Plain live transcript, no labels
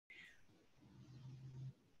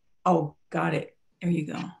Oh, got it. There you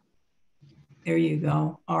go. There you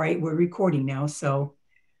go. All right, we're recording now. So,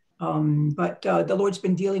 but the Lord's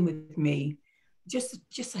been dealing with me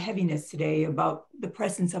just a heaviness today about the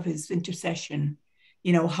presence of His intercession.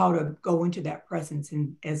 You know how to go into that presence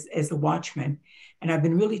and as a watchman, and I've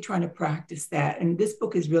been really trying to practice that. And this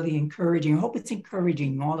book is really encouraging. I hope it's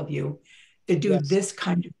encouraging all of you to do Yes. this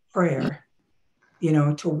kind of prayer. You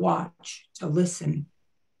know, to watch, to listen,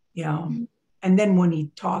 yeah. And then when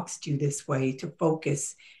he talks to you this way, to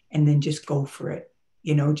focus and then just go for it.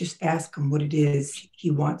 You know, just ask him what it is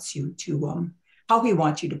he wants you to how he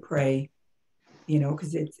wants you to pray, you know,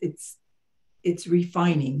 because it's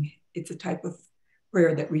refining. It's a type of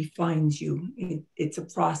prayer that refines you. It's a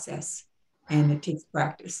process and it takes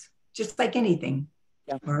practice, just like anything.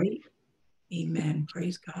 Yeah. All right. Amen.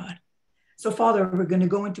 Praise God. So, Father, we're going to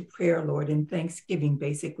go into prayer, Lord, and thanksgiving,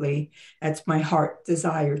 basically. That's my heart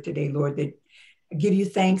desire today, Lord, that I give you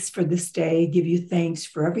thanks for this day, give you thanks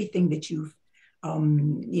for everything that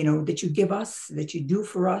that you give us, that you do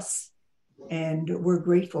for us. And we're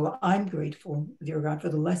grateful. I'm grateful, dear God, for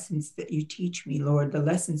the lessons that you teach me, Lord, the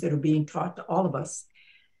lessons that are being taught to all of us.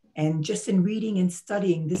 And just in reading and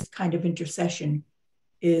studying this kind of intercession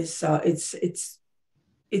is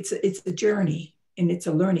it's a journey and it's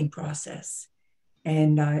a learning process.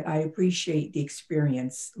 And I appreciate the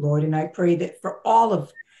experience, Lord. And I pray that for all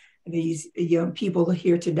of these young people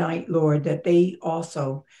here tonight, Lord, that they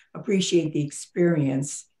also appreciate the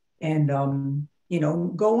experience and,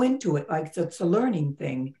 go into it like it's a learning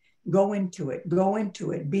thing. Go into it,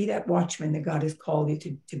 be that watchman that God has called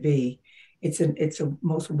you to be. It's a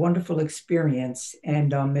most wonderful experience,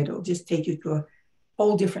 and it'll just take you to a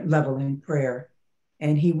whole different level in prayer.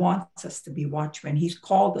 And He wants us to be watchmen. He's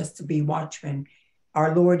called us to be watchmen.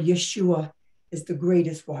 Our Lord Yeshua is the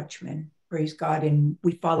greatest watchman. Praise God. And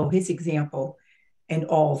we follow His example in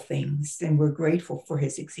all things. And we're grateful for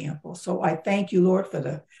His example. So I thank you, Lord, for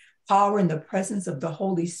the power and the presence of the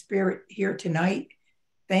Holy Spirit here tonight.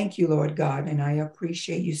 Thank you, Lord God. And I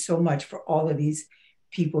appreciate you so much for all of these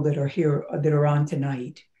people that are here, that are on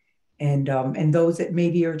tonight. And those that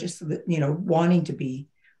maybe are just, wanting to be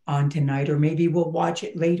on tonight, or maybe we'll watch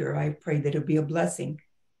it later. I pray that it'll be a blessing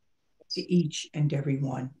to each and every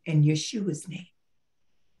one. In Yeshua's name,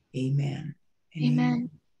 amen and amen.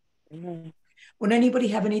 Amen. Amen. Would anybody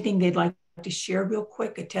have anything they'd like to share real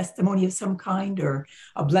quick, a testimony of some kind, or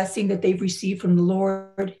a blessing that they've received from the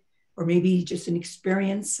Lord, or maybe just an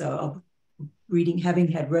experience of reading,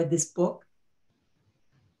 having had read this book?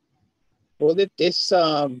 Well, this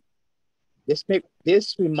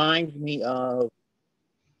reminds me of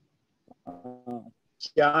uh,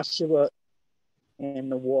 Joshua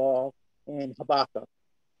and the wall and Habakkuk.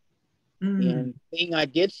 And the thing I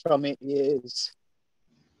get from it is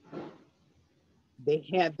they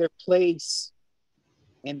had their place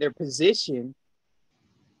and their position,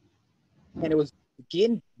 and it was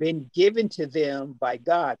been given to them by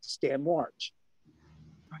God to stand watch.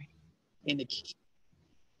 Right. And to keep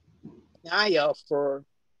an eye out for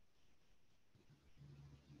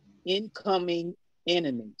incoming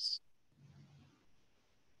enemies.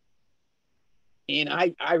 And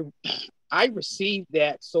I received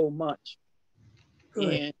that so much.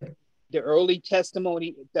 Good. And the early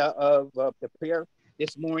testimony of the prayer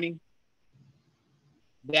this morning,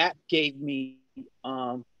 that gave me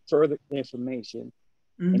further information.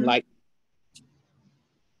 And like,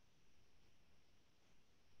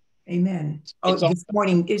 Amen. Oh, it's all, this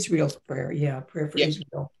morning, Israel's prayer. Yeah, prayer for yeah,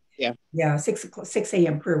 Israel. yeah, Yeah, 6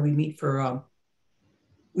 a.m. prayer. We meet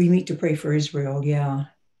to pray for Israel. Yeah,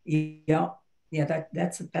 yeah, yeah.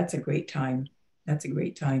 That's a great time. That's a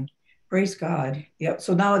great time. Praise God. Yep.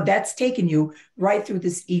 So now that's taken you right through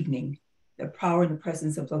this evening, the power and the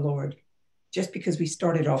presence of the Lord. Just because we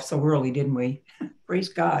started off so early, didn't we? Praise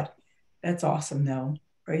God. That's awesome. Now,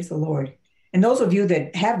 praise the Lord. And those of you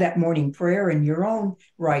that have that morning prayer in your own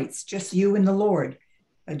rights, just you and the Lord.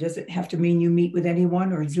 It doesn't have to mean you meet with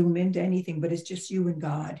anyone or zoom into anything, but it's just you and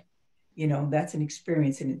God. You know, that's an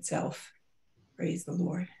experience in itself. Praise the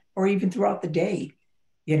Lord. Or even throughout the day,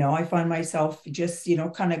 I find myself just,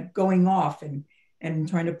 kind of going off and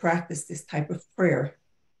trying to practice this type of prayer,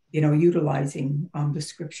 utilizing the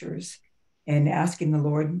scriptures and asking the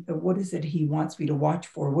Lord, what is it He wants me to watch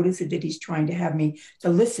for? What is it that He's trying to have me to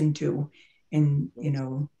listen to? And,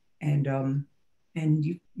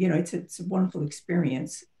 it's a wonderful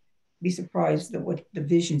experience. Be surprised at what the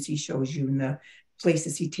visions He shows you and the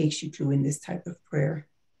places He takes you to in this type of prayer.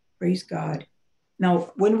 Praise God.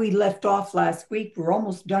 Now, when we left off last week, we're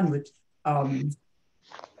almost done with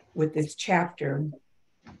this chapter,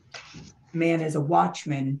 man as a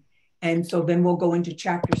watchman. And so then we'll go into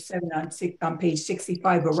chapter 7 on page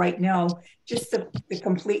 65. But right now, just to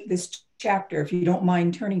complete this chapter, if you don't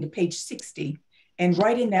mind turning to page 60, and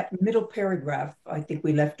right in that middle paragraph, I think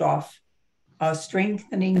we left off,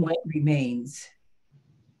 strengthening what remains.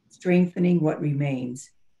 Strengthening what remains.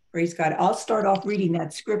 Praise God. I'll start off reading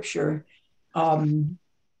that scripture. When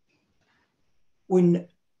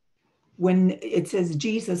it says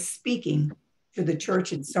Jesus speaking to the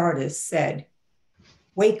church in Sardis said,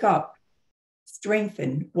 "Wake up,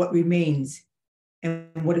 strengthen what remains and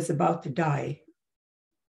what is about to die.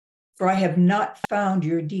 For I have not found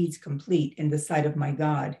your deeds complete in the sight of my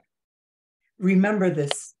God. Remember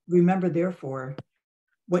this, remember therefore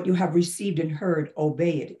what you have received and heard,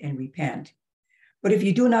 obey it and repent. But if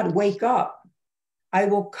you do not wake up, I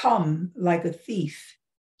will come like a thief,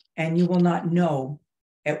 and you will not know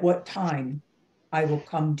at what time I will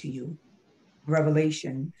come to you."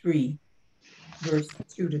 Revelation 3, verse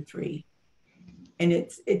 2 to 3. And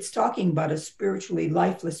it's talking about a spiritually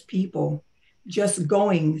lifeless people just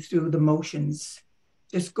going through the motions,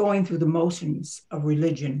 just going through the motions of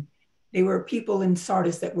religion. They were people in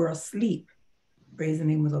Sardis that were asleep. Praise the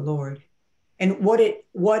name of the Lord. And what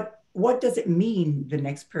does it mean? The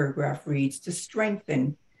next paragraph reads, to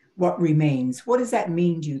strengthen what remains. What does that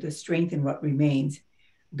mean to you, to strengthen what remains?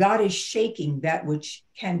 God is shaking that which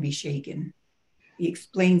can be shaken. He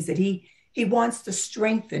explains that he wants to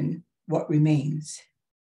strengthen what remains.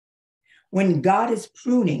 When God is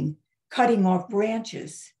pruning, cutting off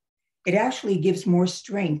branches, it actually gives more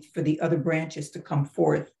strength for the other branches to come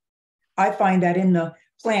forth. I find that in the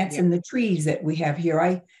plants and the trees that we have here.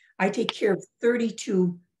 I take care of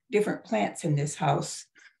 32 different plants in this house.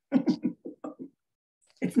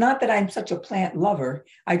 It's not that I'm such a plant lover.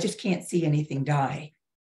 I just can't see anything die.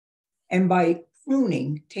 And by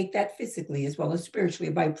pruning, take that physically as well as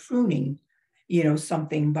spiritually, by pruning,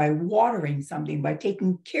 something, by watering something, by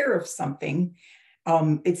taking care of something.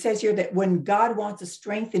 It says here that when God wants to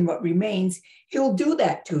strengthen what remains, he'll do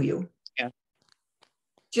that to you. Yeah.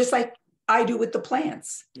 Just like I do with the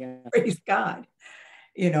plants. Yeah. Praise God.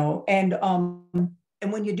 And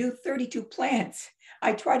when you do 32 plants,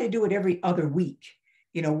 I try to do it every other week.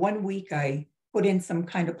 1 week I put in some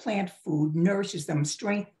kind of plant food, nourishes them,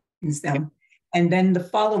 strengthens them. And then the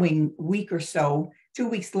following week or so, 2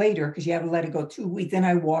 weeks later, because you have to let it go 2 weeks, then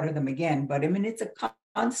I water them again. But I mean, it's a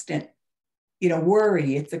constant,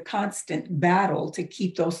 worry. It's a constant battle to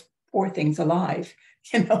keep those poor things alive,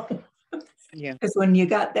 Yeah. Because when you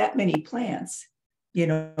got that many plants, you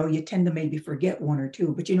tend to maybe forget one or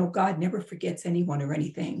two, but God never forgets anyone or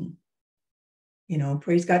anything.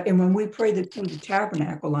 Praise God. And when we pray through the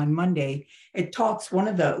tabernacle on Monday, it talks one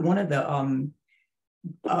of the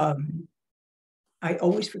I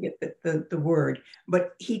always forget the word,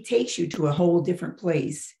 but he takes you to a whole different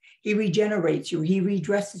place. He regenerates you. He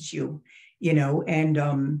redresses you,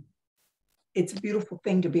 and it's a beautiful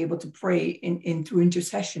thing to be able to pray in through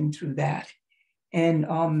intercession through that. And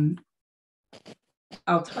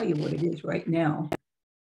I'll tell you what it is right now.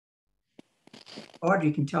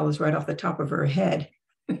 Audrey can tell us right off the top of her head.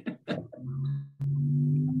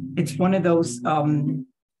 It's one of those,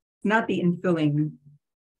 not the infilling,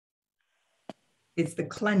 it's the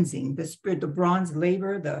cleansing, the spirit, the bronze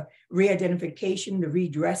laver, the re-identification, the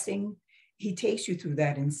redressing. He takes you through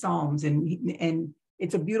that in Psalms, and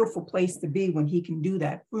it's a beautiful place to be when he can do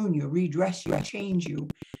that, prune you, redress you, change you,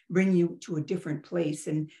 bring you to a different place.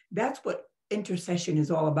 And that's what intercession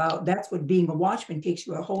is all about. That's what being a watchman takes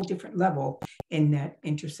you a whole different level in that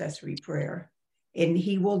intercessory prayer. And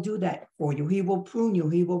he will do that for you. He will prune you.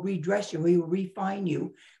 He will redress you. He will refine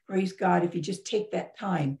you. Praise God. If you just take that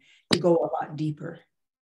time to go a lot deeper.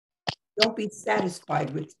 Don't be satisfied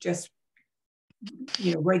with just,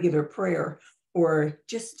 regular prayer, or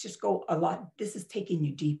just go a lot. This is taking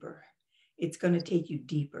you deeper. It's going to take you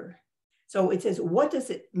deeper. So it says, what does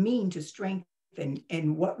it mean to strengthen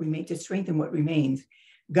and what remains, to strengthen what remains?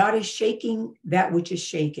 God is shaking that which is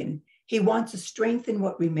shaken. He wants to strengthen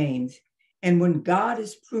what remains. And when God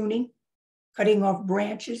is pruning, cutting off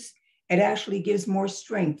branches, it actually gives more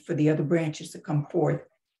strength for the other branches to come forth,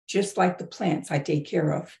 just like the plants I take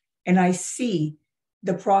care of. And I see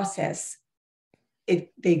the process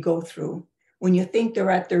they go through. When you think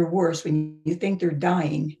they're at their worst, when you think they're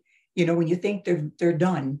dying, when you think they're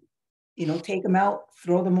done, take them out,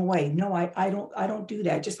 throw them away. No, I don't do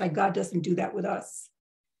that. Just like God doesn't do that with us.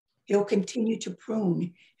 He'll continue to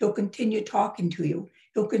prune. He'll continue talking to you.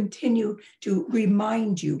 He'll continue to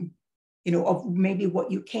remind you, of maybe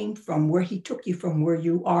what you came from, where he took you from, where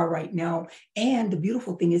you are right now. And the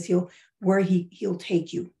beautiful thing is he'll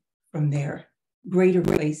take you from there. greater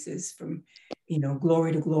places, from,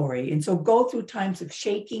 glory to glory. And so go through times of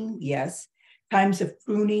shaking, yes. Times of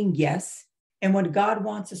pruning, yes. And when God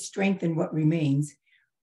wants to strengthen what remains,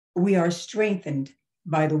 we are strengthened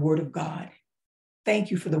by the word of God.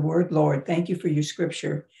 Thank you for the word, Lord. Thank you for your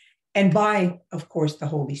scripture. And by, of course, the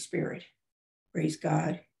Holy Spirit. Praise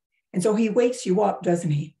God. And so he wakes you up,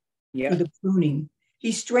 doesn't he? Yeah. Through the pruning.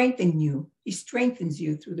 He strengthens you. He strengthens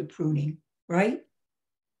you through the pruning, right?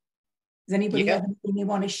 Does anybody have anything they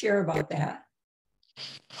want to share about that?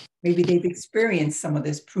 Maybe they've experienced some of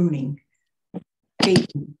this pruning.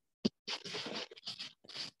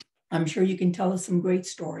 I'm sure you can tell us some great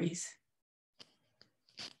stories.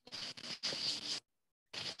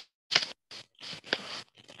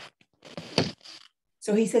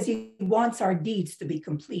 So he says he wants our deeds to be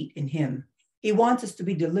complete in him. He wants us to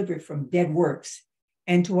be delivered from dead works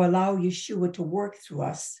and to allow Yeshua to work through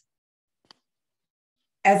us.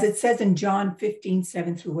 As it says in John 15,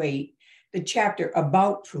 7-8, the chapter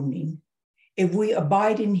about pruning, if we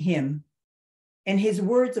abide in him and his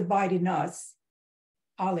words abide in us,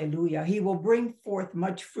 hallelujah, he will bring forth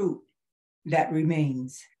much fruit that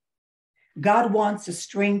remains. God wants to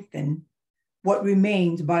strengthen what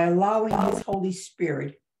remains by allowing his Holy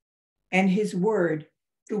Spirit and his word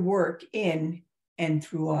to work in and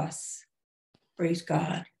through us. Praise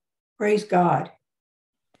God. Praise God.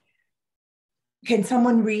 Can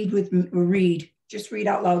someone just read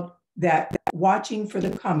out loud that watching for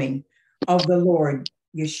the coming of the Lord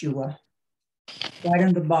Yeshua, right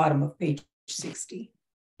on the bottom of page 60.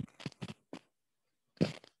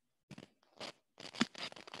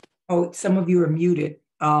 Oh, some of you are muted.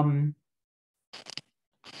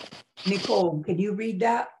 Nicole, can you read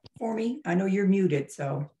that for me? I know you're muted,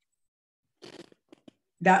 so.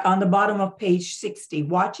 That on the bottom of page 60,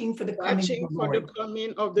 watching for the coming of the Lord. Watching for the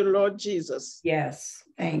coming of the Lord Jesus. Yes,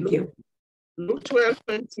 thank you. Luke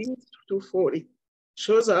 12:20-40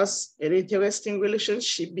 shows us an interesting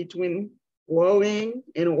relationship between worrying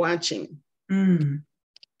and watching. In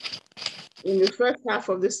the first half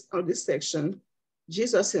of this section,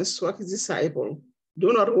 Jesus instructs his disciples,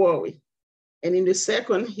 do not worry. And in the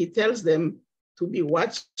second, he tells them to be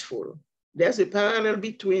watchful. There's a parallel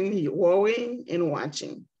between worrying and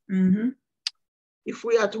watching. If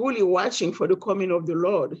we are truly watching for the coming of the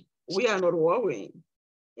Lord, we are not worrying.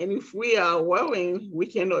 And if we are worrying, we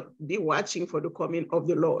cannot be watching for the coming of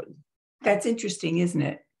the Lord. That's interesting, isn't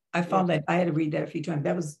it? I found that I had to read that a few times.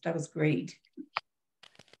 That was great.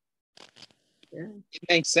 Yeah. It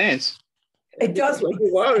makes sense. It does. When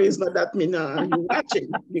you worry, it's not that mean you're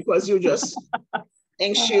watching, because you're just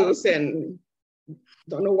anxious and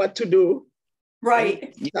don't know what to do.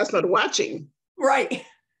 Right. And that's not watching. Right.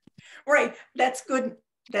 Right. That's good.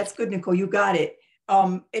 That's good, Nicole. You got it.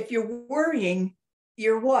 If you're worrying,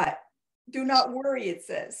 you're what? Do not worry, it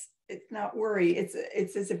says. It's not worry.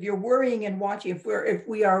 It says if you're worrying and watching, if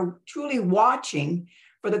we are truly watching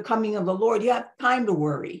for the coming of the Lord, you have time to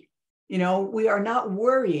worry. We are not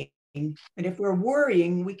worrying. And if we're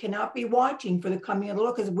worrying, we cannot be watching for the coming of the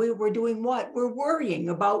Lord, because we're doing what? We're worrying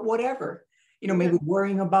about whatever. Maybe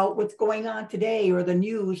worrying about what's going on today or the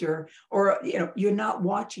news or you're not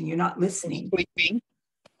watching, you're not listening. Or sleeping.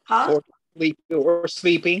 Huh? Or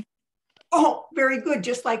sleeping. Oh, very good.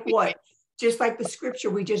 Just like what? Just like the scripture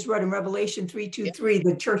we just read in Revelation 3:2-3,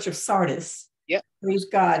 the church of Sardis. Yep. Praise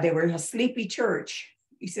God. They were a sleepy church.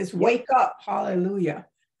 He says, wake up. Hallelujah.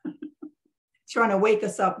 Trying to wake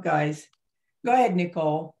us up, guys. Go ahead,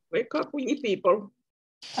 Nicole. Wake up, we people.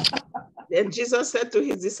 Then Jesus said to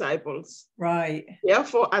his disciples, right.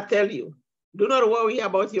 Therefore, I tell you, do not worry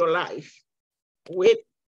about your life. Wait,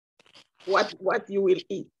 what you will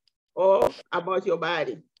eat, or about your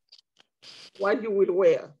body, what you will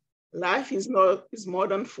wear. Life is more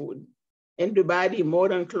than food, and the body more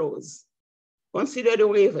than clothes. Consider the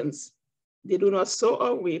ravens. They do not sow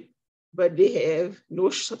or reap, but they have no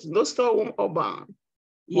storeroom or barn.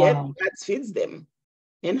 Yet God feeds them.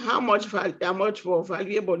 And how much more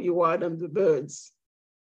valuable you are than the birds.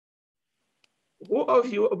 Who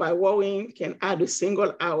of you, by worrying, can add a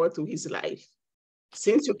single hour to his life?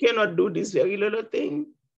 Since you cannot do this very little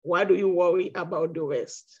thing, why do you worry about the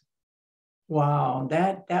rest? Wow,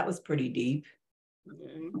 that was pretty deep.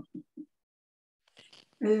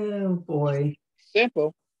 Oh boy.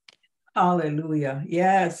 Simple. Hallelujah.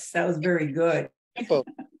 Yes, that was very good. Simple.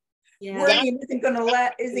 Worrying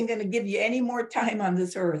isn't gonna give you any more time on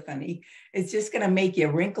this earth, honey. It's just gonna make you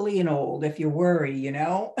wrinkly and old if you worry,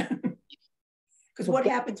 Because what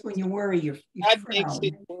happens when you worry? You that makes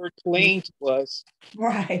it more plain to us.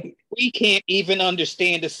 Right. We can't even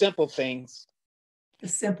understand the simple things. The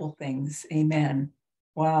simple things. Amen.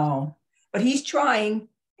 Wow. But he's trying,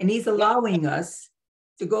 and he's allowing us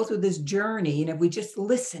to go through this journey. And if we just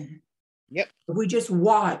listen, yep, if we just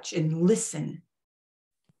watch and listen,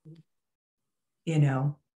 you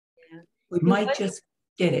know, we might just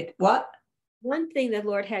get it. What? One thing the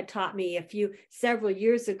Lord had taught me several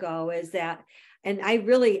years ago is that, and I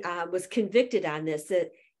really was convicted on this,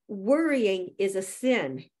 that worrying is a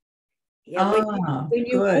sin. When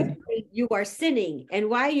you worry, you are sinning, and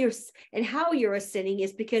how you're sinning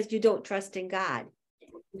is because you don't trust in God.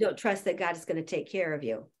 You don't trust that God is going to take care of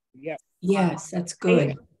you. Yeah. Yes, that's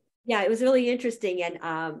good. Yeah, it was really interesting. And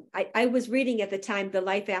I was reading at the time the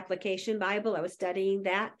Life Application Bible. I was studying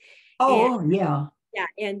that. Oh, and, yeah. Yeah,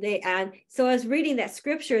 and so I was reading that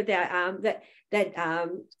scripture that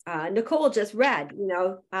Nicole just read,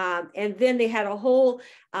 and then they had a whole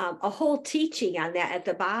teaching on that at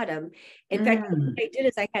the bottom. In fact, what I did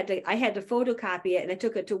is I had to photocopy it, and I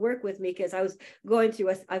took it to work with me because I was going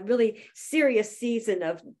through a really serious season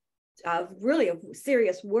of really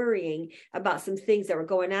serious worrying about some things that were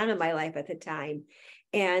going on in my life at the time.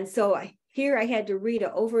 And so here I had to read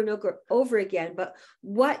it over and over again. But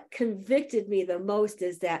what convicted me the most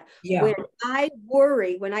is that when I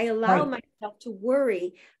worry, when I allow myself to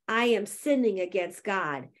worry, I am sinning against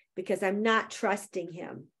God because I'm not trusting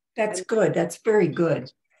him. That's good. That's very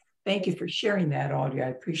good. Thank you for sharing that, Audrey. I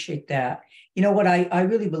appreciate that. You know what? I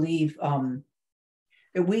really believe that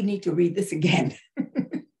we need to read this again.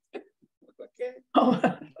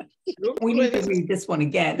 We need to read this one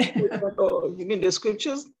again. You mean the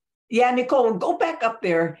scriptures? Yeah, Nicole, go back up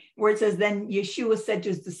there where it says, then Yeshua said to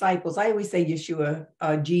his disciples. I always say Yeshua,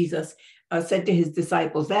 Jesus said to his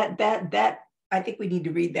disciples. That I think we need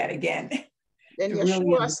to read that again. Then Yeshua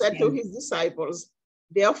really said to his disciples,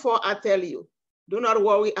 therefore I tell you, do not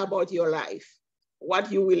worry about your life, what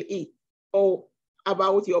you will eat, or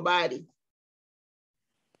about your body,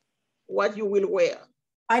 what you will wear.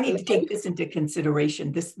 I need to take this into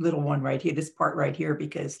consideration, this little one right here, this part right here,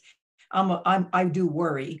 because I do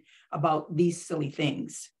worry about these silly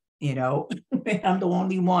things, I'm the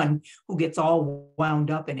only one who gets all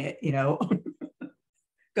wound up in it,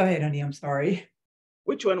 Go ahead, honey, I'm sorry.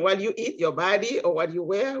 Which one? What you eat, your body, or what you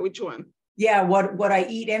wear? Which one? Yeah, what I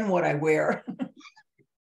eat and what I wear.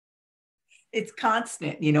 It's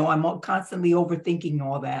constant, I'm constantly overthinking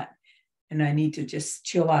all that. And I need to just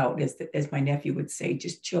chill out, as my nephew would say,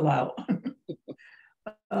 just chill out.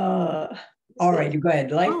 All right, go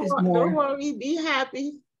ahead. Life is more. Don't worry, be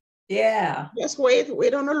happy. Yeah. Just wait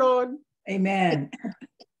on the Lord. Amen.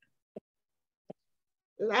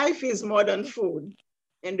 Life is more than food,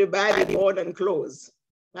 and the body more than clothes.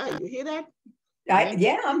 You hear that?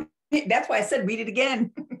 That's why I said read it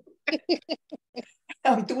again.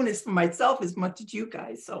 I'm doing this for myself as much as you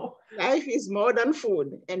guys. So life is more than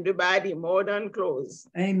food, and the body more than clothes.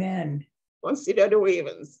 Amen. Consider the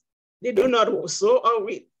ravens. They do not sow or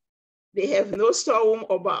reap. They have no storeroom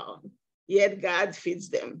or barn, yet God feeds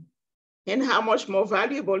them. And how much more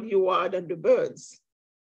valuable you are than the birds.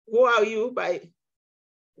 Who are you by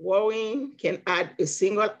worrying can add a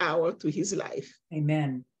single hour to his life?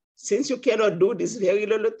 Amen. Since you cannot do this very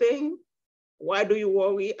little thing, why do you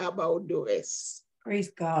worry about the rest?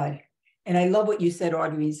 Praise God. And I love what you said,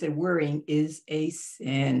 Audrey. You said worrying is a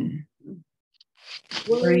sin.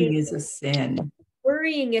 Worrying is a sin.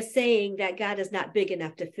 Worrying is saying that God is not big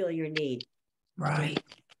enough to fill your need. Right.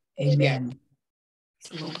 Amen.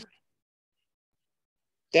 Yeah.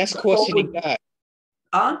 That's questioning God.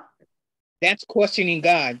 That's questioning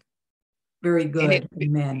God. Very good.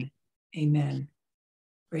 Amen. Amen.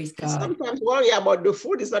 Praise God. Sometimes worry about the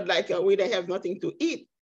food. It's not like we don't have nothing to eat.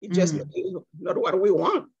 It's just not what we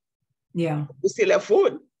want. Yeah. We still have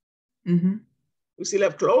food. Mm-hmm. We still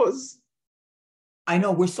have clothes. I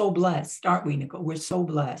know, we're so blessed, aren't we, Nicole? We're so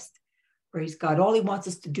blessed. Praise God. All he wants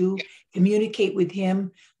us to do, communicate with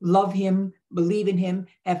him, love him, believe in him,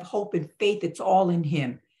 have hope and faith. It's all in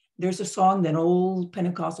him. There's a song, that old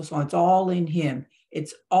Pentecostal song, it's all in him.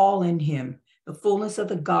 It's all in him. The fullness of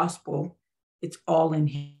the gospel, it's all in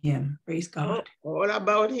him. Praise God. All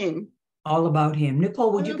about him. All about him.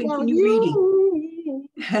 Nicole, would you continue reading?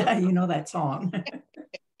 You know that song.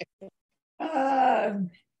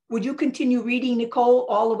 Would you continue reading, Nicole,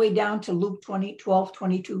 all the way down to Luke 12,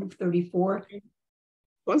 22, 34?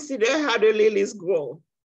 Consider how the lilies grow.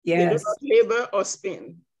 Yes. They do not labor or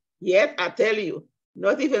spin. Yet I tell you,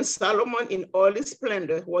 not even Solomon in all his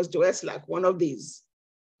splendor was dressed like one of these.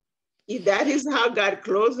 If that is how God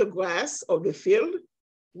clothes the grass of the field,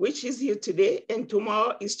 which is here today and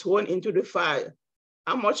tomorrow is thrown into the fire,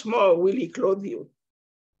 how much more will he clothe you?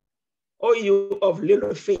 O you of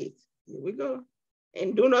little faith? Here we go.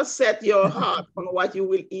 And do not set your heart on what you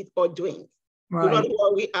will eat or drink. Right. Do not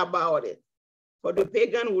worry about it. For the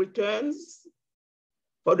pagan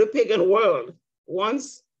world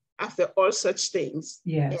wants after all such things.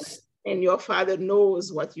 Yes. And your Father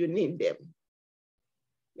knows what you need them.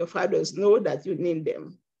 Your fathers know that you need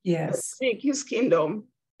them. Yes. But seek his kingdom,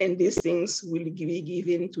 and these things will be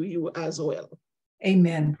given to you as well.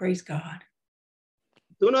 Amen. Praise God.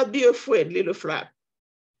 Do not be afraid, little flock,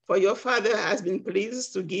 for your Father has been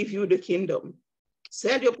pleased to give you the kingdom.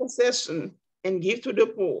 Sell your possession and give to the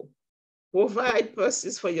poor. Provide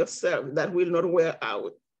purses for yourself that will not wear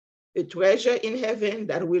out, a treasure in heaven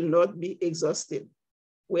that will not be exhausted,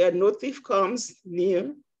 where no thief comes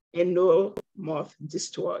near and no moth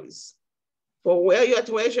destroys. For where your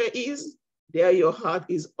treasure is, there your heart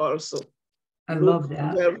is also. I love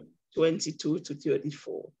that.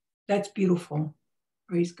 12:22-34. That's beautiful.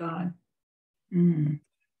 Praise God. Who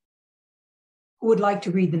would like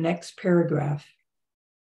to read the next paragraph?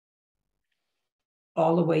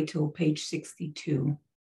 All the way to page 62.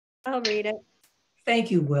 I'll read it.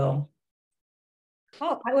 Thank you, Will.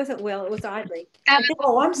 Oh, I wasn't Will, it was Audrey.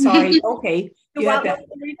 Oh, I'm sorry. Okay. You have that.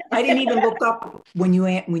 I didn't even look up when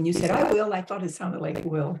you said I will. I thought it sounded like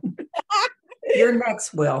Will. You're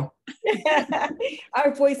next, Will.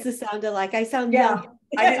 Our voices sound alike. I sound young.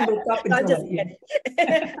 I didn't look up until I'm just kidding.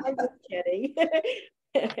 I'm just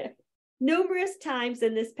kidding. Numerous times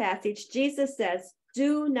in this passage, Jesus says,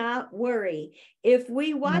 do not worry. If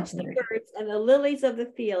we watch the birds and the lilies of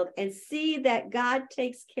the field and see that God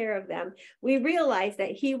takes care of them, we realize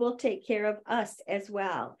that he will take care of us as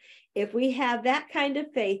well. If we have that kind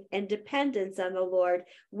of faith and dependence on the Lord,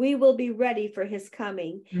 we will be ready for his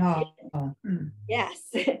coming. Yes,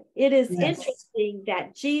 it is interesting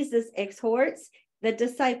that Jesus exhorts the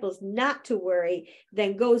disciples not to worry,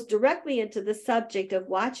 then goes directly into the subject of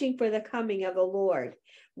watching for the coming of the Lord.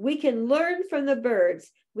 We can learn from the birds,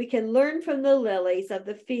 we can learn from the lilies of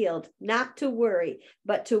the field, not to worry,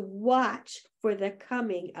 but to watch for the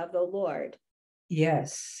coming of the Lord.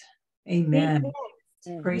 Yes. Amen.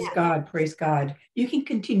 Praise God. Praise God. You can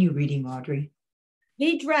continue reading, Audrey.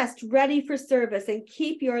 Be dressed, ready for service, and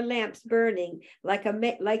keep your lamps burning like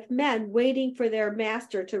men waiting for their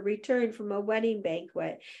master to return from a wedding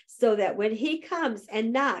banquet, so that when he comes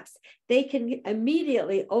and knocks, they can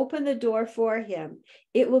immediately open the door for him.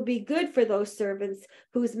 It will be good for those servants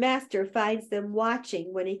whose master finds them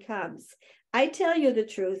watching when he comes. I tell you the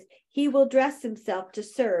truth, he will dress himself to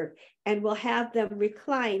serve and will have them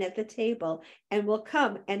recline at the table and will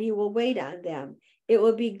come and he will wait on them. It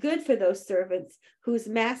will be good for those servants whose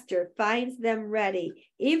master finds them ready,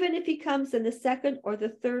 even if he comes in the second or the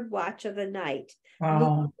third watch of the night.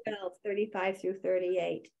 Wow. Luke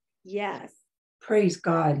 12:35-38. Yes. Praise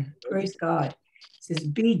God. Praise God. It says,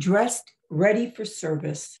 be dressed, ready for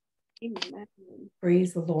service. Amen.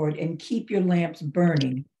 Praise the Lord. And keep your lamps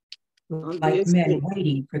burning like men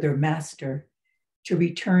waiting for their master to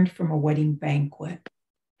return from a wedding banquet.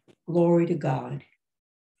 Glory to God.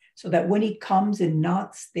 So that when he comes and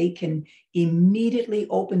knocks, they can immediately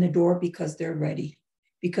open the door because they're ready,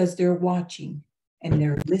 because they're watching and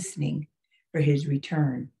they're listening for his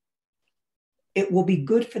return. It will be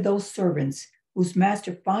good for those servants whose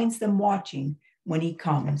master finds them watching when he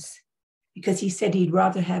comes, because he said he'd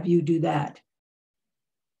rather have you do that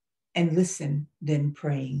and listen than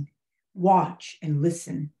praying. Watch and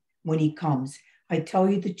listen when he comes. I tell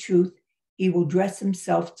you the truth, he will dress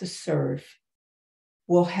himself to serve.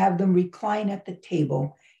 We'll have them recline at the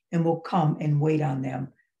table and we'll come and wait on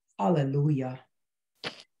them. Hallelujah.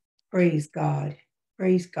 Praise God.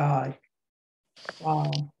 Praise God.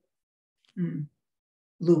 Wow.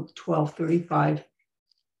 Luke 12:35-38.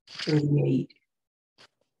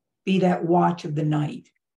 Be that watch of the night.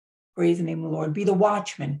 Praise the name of the Lord. Be the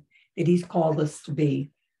watchman that he's called us to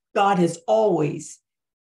be. God has always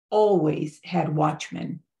had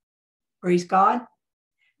watchmen. Praise God.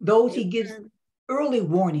 Those he gives early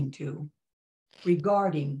warning to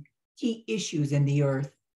regarding key issues in the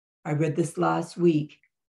earth. I read this last week.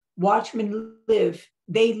 Watchmen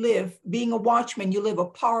being a watchman, you live a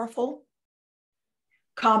powerful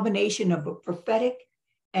combination of a prophetic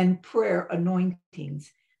and prayer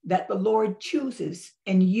anointings that the Lord chooses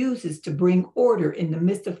and uses to bring order in the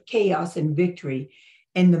midst of chaos and victory,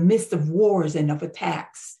 in the midst of wars and of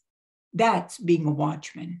attacks. That's being a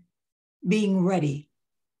watchman, being ready,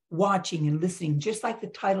 watching and listening, just like the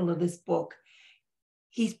title of this book.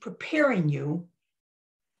 He's preparing you.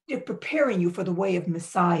 They're preparing you for the way of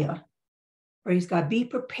Messiah. Praise God. Be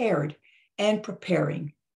prepared and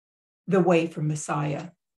preparing the way for Messiah.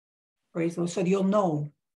 Praise the Lord. So you'll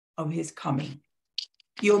know of his coming.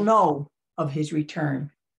 You'll know of his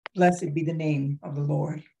return. Blessed be the name of the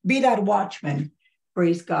Lord. Be that watchman,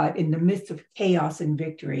 praise God, in the midst of chaos and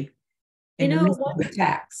victory, in the midst of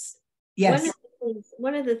attacks. Yes.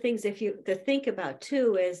 One of the things if you to think about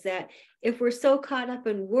too is that if we're so caught up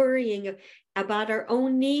in worrying about our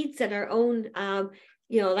own needs and our own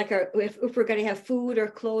like if we're going to have food or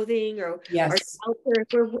clothing or shelter, if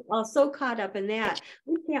we're all so caught up in that,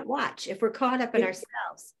 we can't watch. If we're caught up in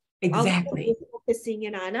ourselves, exactly, focusing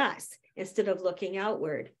in on us instead of looking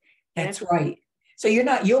outward. That's right. So you're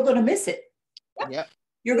going to miss it. Yeah,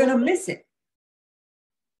 you're going to miss it.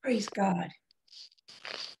 Praise God.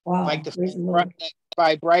 Wow. Like the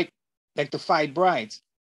five brides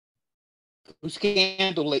whose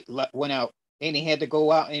candle went out, and they had to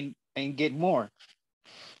go out and get more.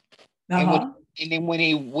 And then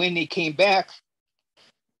when they came back,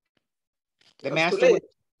 the master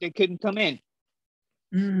they couldn't come in.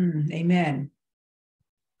 Amen.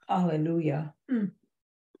 Hallelujah. So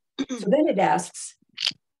then it asks,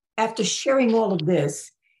 after sharing all of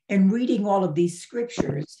this and reading all of these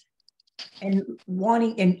scriptures and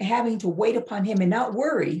wanting and having to wait upon him and not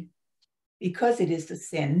worry because it is a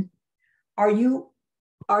sin, are you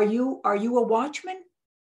a watchman?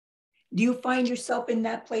 Do you find yourself in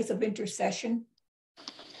that place of intercession?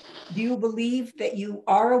 Do you believe that you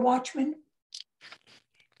are a watchman?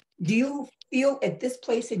 Do you feel at this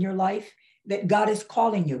place in your life that God is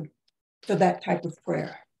calling you to that type of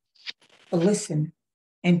prayer, to listen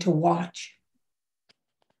and to watch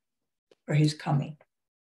for his coming?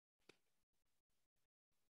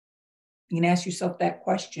 You can ask yourself that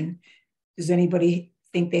question. Does anybody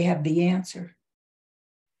think they have the answer?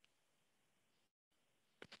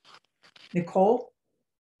 Nicole?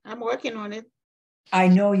 I'm working on it. I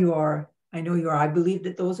know you are. I believe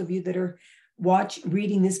that those of you that are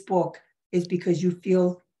reading this book is because you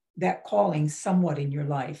feel that calling somewhat in your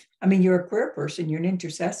life. I mean, you're a prayer person, you're an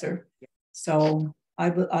intercessor. So I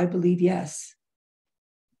believe yes.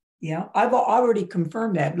 Yeah, I've already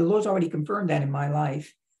confirmed that. The Lord's already confirmed that in my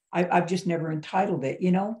life. I've just never entitled it,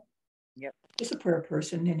 Yep. Just a prayer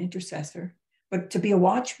person, an intercessor. But to be a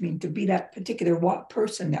watchman, to be that particular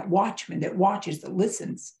person, that watchman that watches, that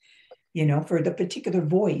listens, for the particular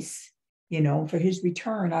voice, for his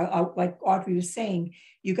return. I like Audrey was saying,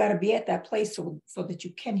 you got to be at that place so that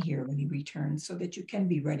you can hear when he returns, so that you can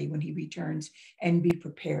be ready when he returns and be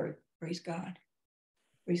prepared. Praise God.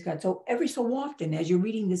 Praise God. So every so often, as you're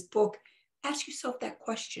reading this book, ask yourself that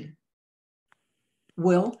question.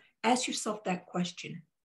 Ask yourself that question.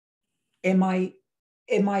 Is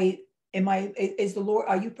the Lord,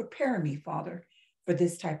 are you preparing me, Father, for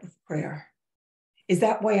this type of prayer? Is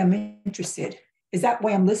that why I'm interested? Is that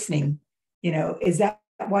why I'm listening? Is that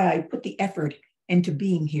why I put the effort into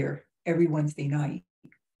being here every Wednesday night?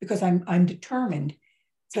 Because I'm determined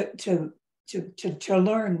to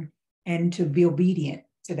learn and to be obedient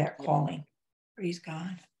to that calling. Praise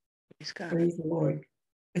God. Praise God. Praise the Lord.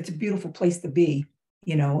 It's a beautiful place to be,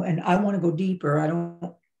 and I want to go deeper. I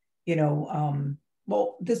don't,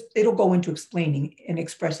 it'll go into explaining and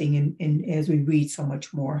expressing in as we read so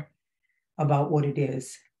much more about what it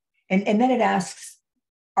is. And then it asks,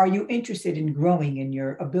 are you interested in growing in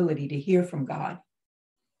your ability to hear from God?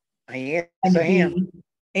 Yes, I am.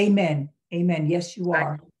 Amen. Amen. Yes, you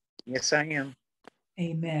are. Yes, I am.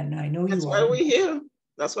 Amen. I know That's you are. That's why we're here.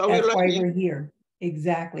 That's why we're here.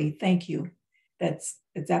 Exactly. Thank you. That's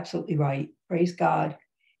absolutely right. Praise God.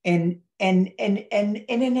 And in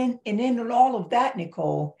all of that,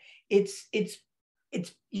 Nicole, it's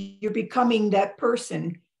you're becoming that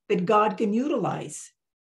person that God can utilize.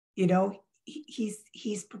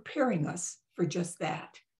 He's preparing us for just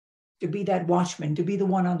that, to be that watchman, to be the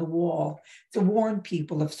one on the wall, to warn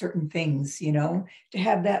people of certain things, to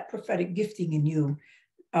have that prophetic gifting in you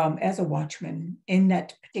as a watchman in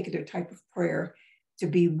that particular type of prayer, to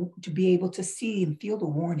be able to see and feel the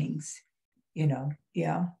warnings, yeah.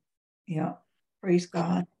 Praise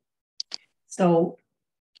God. So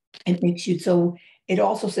it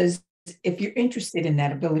also says, if you're interested in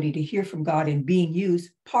that ability to hear from God and being used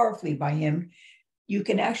powerfully by him, you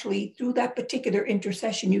can actually, through that particular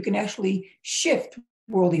intercession, you can actually shift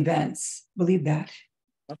world events. Believe that.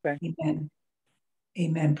 Okay. Amen.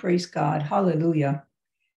 Amen. Praise God. Hallelujah.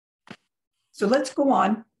 So let's go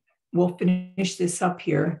on. We'll finish this up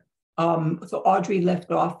here. So Audrey left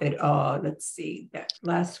off at, let's see, that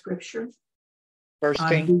last scripture. Verse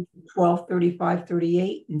 10. 12, 35,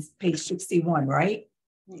 38, and page 61, right?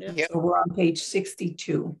 Yep. So we're on page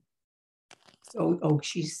 62. So,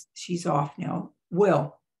 she's off now.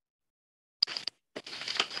 Will.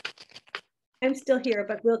 I'm still here,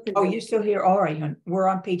 but we'll continue. Oh, you're still here? All right, hon. We're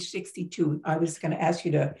on page 62. I was going to ask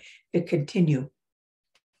you to continue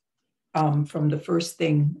from the first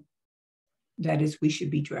thing, that is, we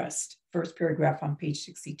should be dressed. First paragraph on page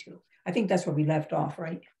 62. I think that's where we left off,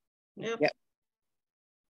 right? Yep. Yep.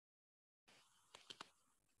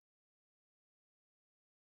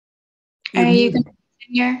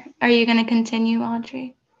 Are you going to continue,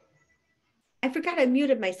 Audrey? I forgot I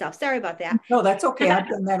muted myself. Sorry about that. No, that's okay. I've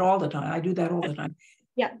done that all the time. I do that all the time.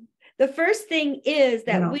 Yeah. The first thing is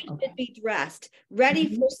that we Okay. should be dressed,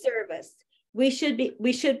 ready for service. We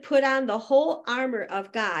should put on the whole armor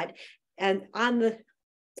of God and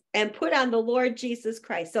put on the Lord Jesus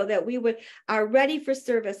Christ, so that we are ready for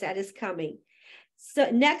service at his coming.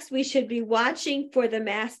 So next, we should be watching for the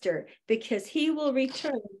master, because he will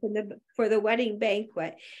return for the wedding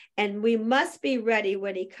banquet, and we must be ready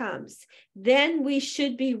when he comes. Then we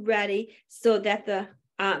should be ready so that the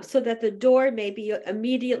door may be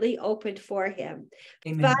immediately opened for him.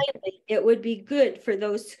 Amen. Finally, it would be good for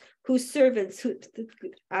those it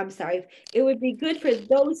would be good for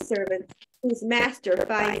those servants whose master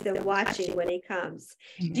finds them watching when he comes.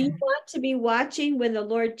 Amen. Do you want to be watching when the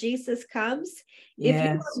Lord Jesus comes?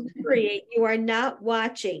 Yes. If you are worrying, you are not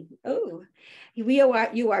watching. Oh,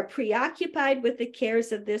 you are preoccupied with the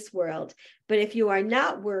cares of this world. But if you are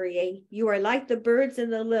not worrying, you are like the birds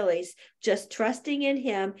and the lilies, just trusting in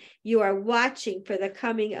him. You are watching for the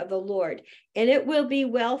coming of the Lord, and it will be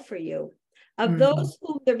well for you. Of those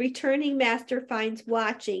whom the returning master finds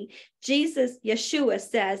watching, Yeshua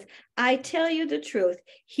says, I tell you the truth,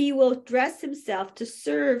 he will dress himself to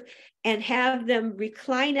serve and have them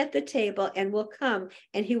recline at the table, and will come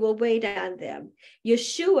and he will wait on them.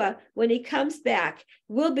 Yeshua, when he comes back,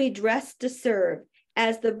 will be dressed to serve.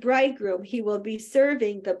 As the bridegroom, he will be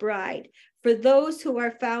serving the bride. For those who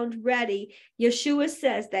are found ready, Yeshua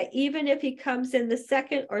says that even if he comes in the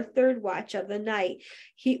second or third watch of the night,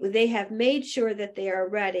 they have made sure that they are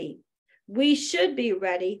ready. We should be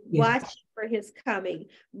ready, watching for his coming,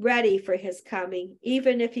 ready for his coming,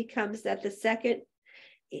 even if he comes at the second,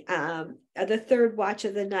 the third watch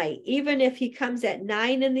of the night. Even if he comes at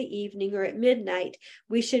 9 in the evening or at midnight,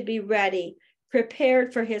 we should be ready,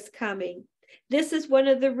 prepared for his coming. This is one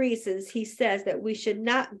of the reasons he says that we should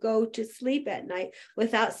not go to sleep at night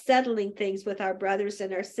without settling things with our brothers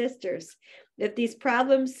and our sisters. If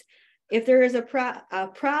there is a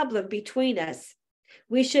problem between us,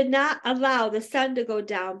 we should not allow the sun to go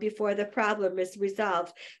down before the problem is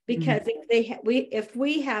resolved, because if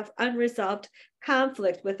we have unresolved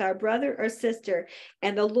conflict with our brother or sister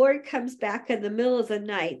and the Lord comes back in the middle of the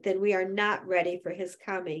night, then we are not ready for his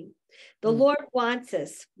coming. The Lord wants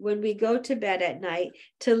us, when we go to bed at night,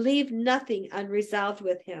 to leave nothing unresolved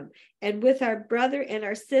with him and with our brother and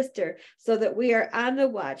our sister, so that we are on the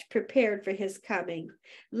watch, prepared for his coming.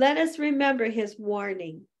 Let us remember his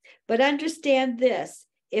warning. But understand this: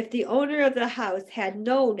 if the owner of the house had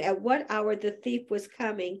known at what hour the thief was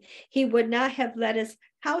coming, he would not have let his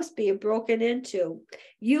house be broken into.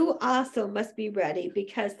 You also must be ready,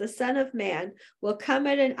 because the Son of Man will come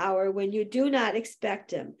at an hour when you do not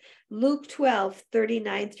expect him. Luke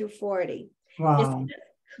 12:39-40. Wow. It says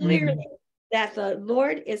clearly that the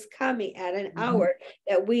Lord is coming at an hour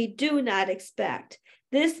that we do not expect.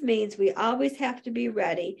 This means we always have to be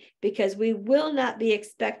ready, because we will not be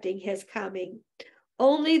expecting his coming.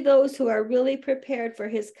 Only those who are really prepared for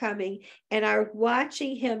his coming and are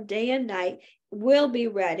watching him day and night will be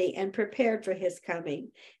ready and prepared for his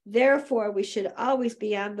coming. Therefore, we should always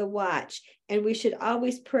be on the watch, and we should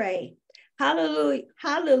always pray. Hallelujah.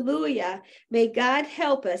 Hallelujah. May God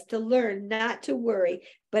help us to learn not to worry,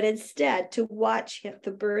 but instead to watch the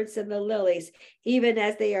birds and the lilies, even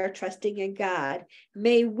as they are trusting in God.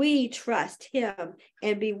 May we trust him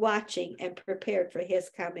and be watching and prepared for his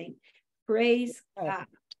coming. Praise God.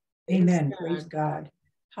 Amen. Praise God.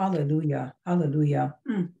 Hallelujah. Hallelujah.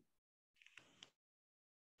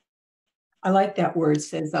 I like that word. It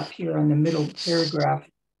says up here in the middle paragraph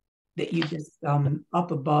that you just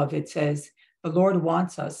up above, it says, the Lord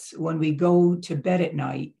wants us, when we go to bed at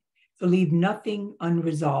night, to leave nothing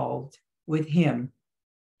unresolved with him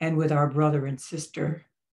and with our brother and sister,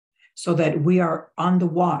 so that we are on the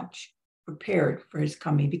watch, prepared for his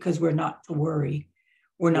coming, because we're not to worry.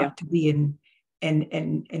 We're not to be in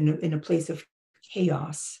a place of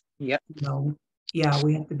chaos. Yeah.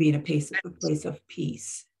 We have to be in a place of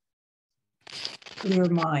peace, clear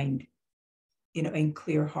mind, and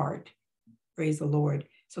clear heart. Praise the Lord.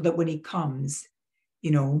 So that when he comes,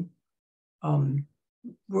 we're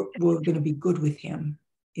going to be good with him.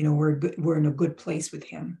 We're in a good place with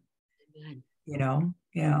him. Amen.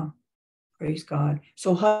 Yeah. Praise God.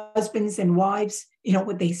 So husbands and wives, you know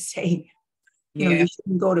what they say, you know, you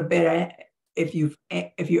shouldn't go to bed if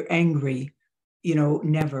you're angry, you know,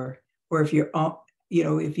 never. Or if you're, you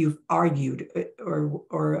know, if you've argued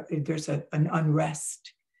or if there's an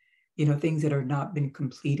unrest, you know, things that are not been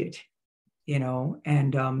completed, you know.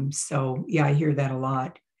 And so, yeah, I hear that a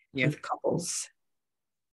lot with couples.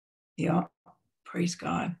 Yeah. Praise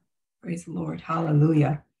God. Praise the Lord.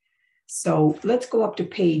 Hallelujah. So let's go up to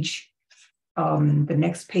the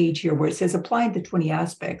next page here where it says applying the 20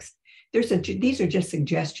 aspects. These are just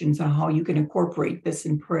suggestions on how you can incorporate this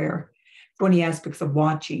in prayer. 20 aspects of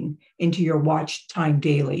watching into your watch time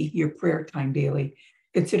daily, your prayer time daily.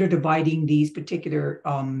 Consider dividing these particular,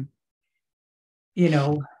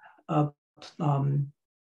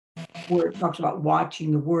 where it talks about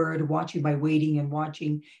watching the word, watching by waiting, and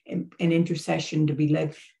watching and intercession to be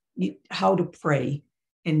led, how to pray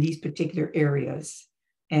in these particular areas.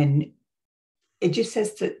 And it just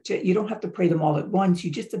says you don't have to pray them all at once. You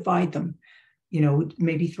just divide them, you know,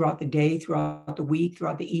 maybe throughout the day, throughout the week,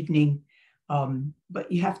 throughout the evening.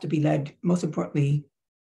 But you have to be led, most importantly,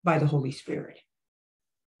 by the Holy Spirit.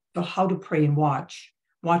 So how to pray and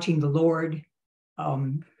watching the Lord.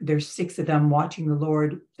 There's 6 of them: watching the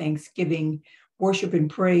Lord, thanksgiving, worship and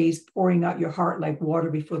praise, pouring out your heart like water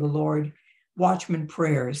before the Lord, Watchmen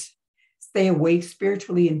prayers, stay awake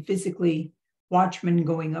spiritually and physically, Watchmen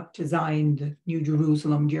going up to Zion, the New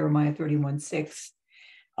Jerusalem, Jeremiah 31:6,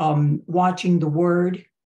 watching the word,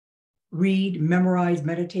 read, memorize,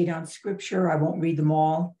 meditate on scripture. I won't read them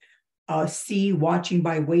all. C, watching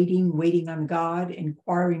by waiting on God,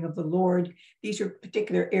 inquiring of the Lord. These are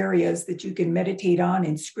particular areas that you can meditate on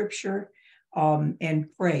in scripture and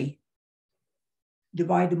pray.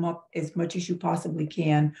 Divide them up as much as you possibly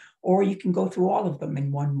can, or you can go through all of them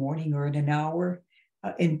in one morning or in an hour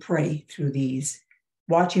and pray through these.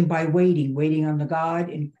 Watching by waiting on the God,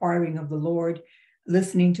 inquiring of the Lord,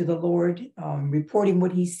 listening to the Lord, reporting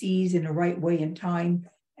what he sees in the right way and time.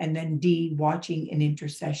 And then D, watching in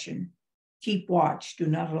intercession. Keep watch. Do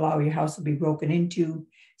not allow your house to be broken into.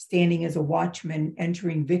 Standing as a watchman,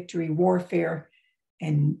 entering victory, warfare,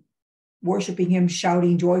 and worshiping him,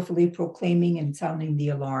 shouting joyfully, proclaiming and sounding the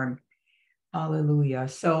alarm. Hallelujah.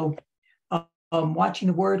 So watching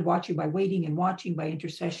the word, watching by waiting, and watching by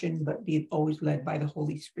intercession, but be always led by the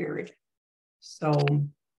Holy Spirit. So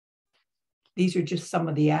these are just some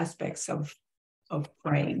of the aspects of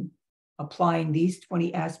praying, applying these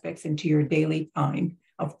 20 aspects into your daily time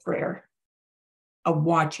of prayer, of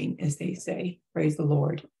watching, as they say. Praise the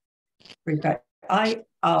Lord. Praise God.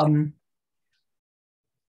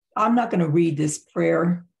 I'm not going to read this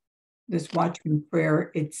prayer, this Watchman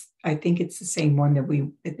prayer. I think it's the same one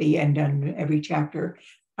that they end on every chapter.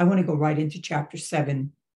 I want to go right into chapter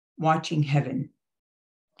 7, watching heaven.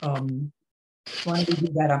 Why don't we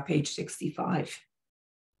do that on page 65?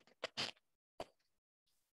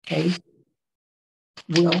 Okay.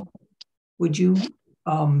 Will, would you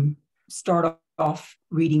start off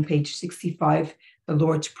reading page 65, the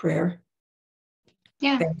Lord's Prayer?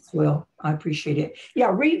 Yeah. Thanks, Will. I appreciate it. Yeah,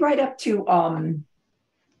 read right up to,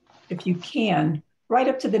 if you can, right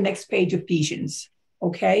up to the next page, Ephesians.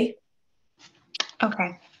 Okay?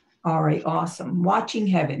 Okay. All right, awesome. Watching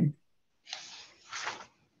heaven.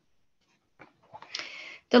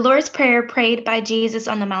 The Lord's Prayer prayed by Jesus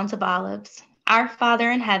on the Mount of Olives. Our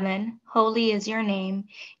Father in heaven, holy is your name.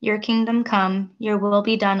 Your kingdom come, your will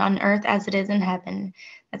be done on earth as it is in heaven.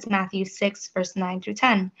 That's Matthew 6, verse 9 through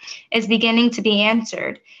 10. Is beginning to be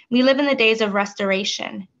answered. We live in the days of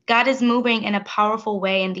restoration. God is moving in a powerful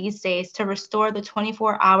way in these days to restore the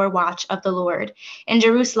 24-hour watch of the Lord in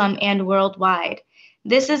Jerusalem and worldwide.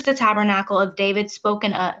 This is the tabernacle of David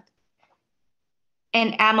spoken of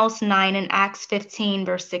in Amos 9 and Acts 15,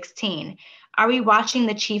 verse 16. Are we watching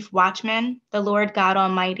the chief watchman, the Lord God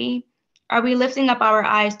Almighty? Are we lifting up our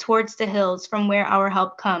eyes towards the hills from where our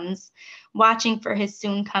help comes, watching for his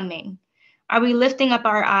soon coming? Are we lifting up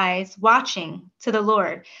our eyes, watching to the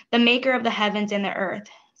Lord, the maker of the heavens and the earth?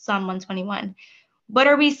 Psalm 121. What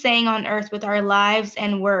are we saying on earth with our lives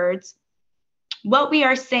and words? What we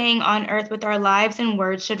are saying on earth with our lives and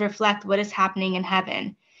words should reflect what is happening in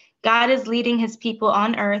heaven. God is leading his people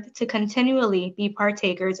on earth to continually be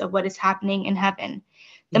partakers of what is happening in heaven.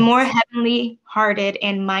 The more heavenly hearted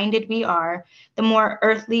and minded we are, the more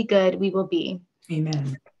earthly good we will be.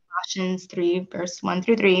 Amen. Colossians 3, verse 1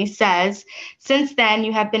 through 3 says, since then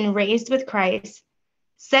you have been raised with Christ.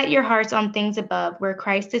 Set your hearts on things above, where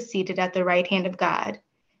Christ is seated at the right hand of God.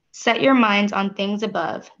 Set your minds on things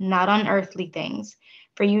above, not on earthly things,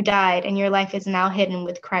 for you died and your life is now hidden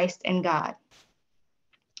with Christ in God.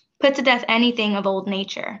 Put to death anything of old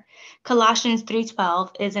nature. Colossians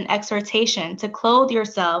 3:12 is an exhortation to clothe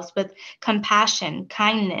yourselves with compassion,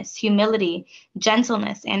 kindness, humility,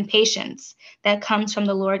 gentleness, and patience that comes from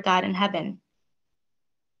the Lord God in heaven.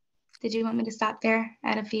 Did you want me to stop there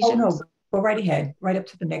at Ephesians? Oh, no, go right ahead, right up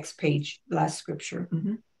to the next page, last scripture.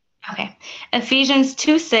 Mm-hmm. Okay. Ephesians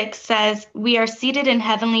 2:6 says, we are seated in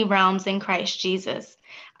heavenly realms in Christ Jesus.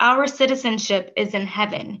 Our citizenship is in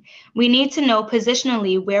heaven. We need to know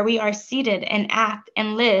positionally where we are seated and act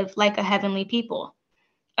and live like a heavenly people.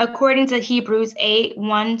 According to Hebrews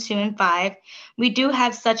 8:1, 2, and 5, we do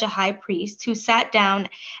have such a high priest who sat down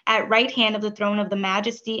at right hand of the throne of the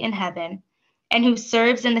majesty in heaven and who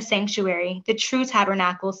serves in the sanctuary, the true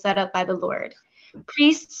tabernacle set up by the Lord.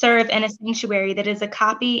 Priests serve in a sanctuary that is a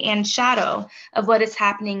copy and shadow of what is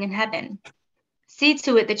happening in heaven. See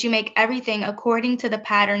to it that you make everything according to the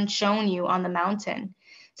pattern shown you on the mountain,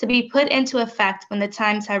 to be put into effect when the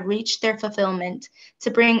times have reached their fulfillment,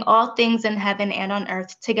 to bring all things in heaven and on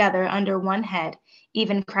earth together under one head,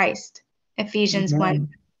 even Christ. Ephesians 1.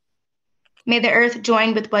 May the earth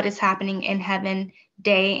join with what is happening in heaven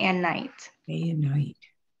day and night. Day and night.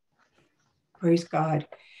 Praise God.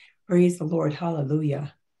 Praise the Lord.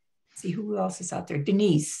 Hallelujah. See who else is out there.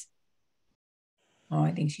 Denise. Oh,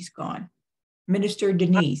 I think she's gone. Minister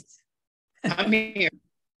Denise. I'm here.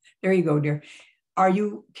 There you go, dear.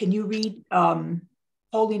 Can you read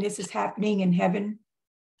Holiness is Happening in Heaven?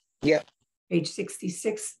 Yep. Page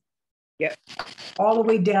 66. Yep. All the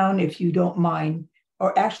way down, if you don't mind,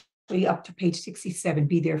 or actually up to page 67,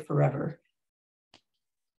 Be There Forever.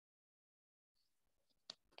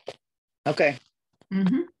 Okay.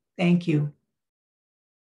 Mm-hmm. Thank you.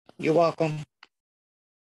 You're welcome.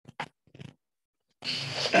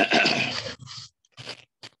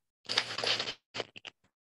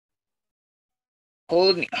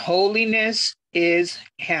 Holiness is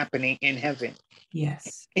happening in heaven.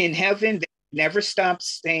 Yes. In heaven, they never stop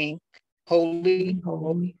saying, holy,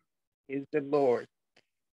 holy is the Lord,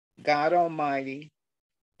 God Almighty,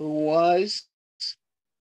 who was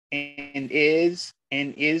and is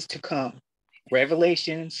to come.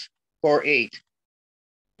 Revelations 4:8.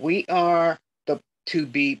 We are to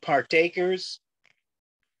be partakers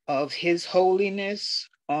of his holiness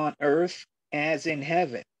on earth as in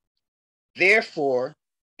heaven. Therefore,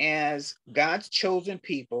 as God's chosen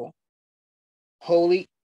people, holy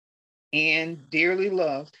and dearly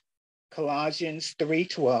loved, Colossians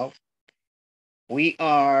 3:12, we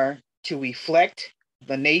are to reflect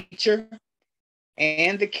the nature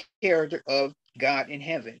and the character of God in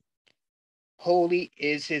heaven. Holy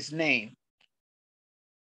is his name.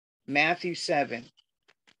 Matthew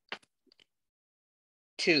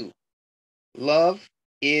 7:2. Love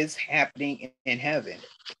is happening in heaven.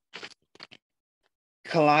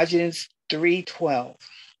 Colossians 3:12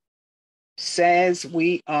 says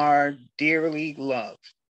we are dearly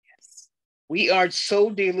loved. Yes. We are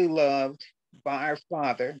so dearly loved by our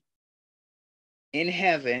Father in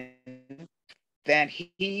heaven that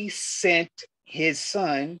he sent his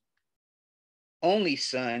son, only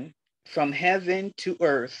son, from heaven to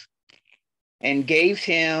earth and gave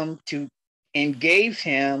him to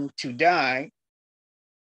die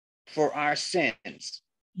for our sins.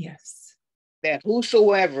 Yes. That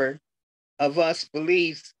whosoever of us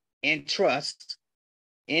believes and trusts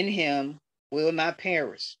in him will not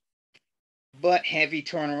perish, but have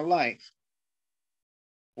eternal life.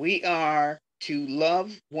 We are to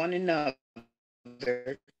love one another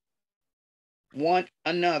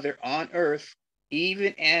on earth,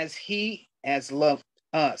 even as he has loved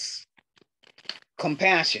us.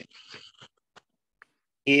 Compassion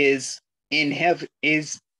is in heaven,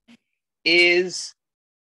 is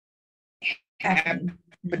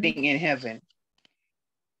happening in heaven.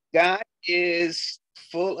 God is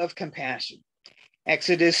full of compassion.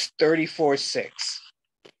 Exodus 34:6.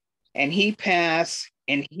 And he passed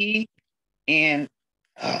in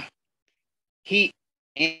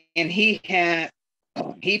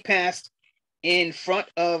front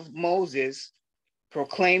of Moses,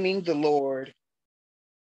 proclaiming the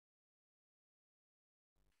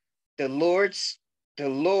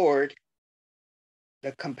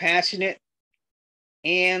compassionate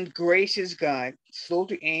and gracious God, slow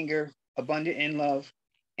to anger, abundant in love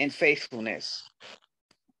and faithfulness.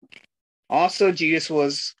 Also, Jesus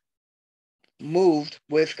was moved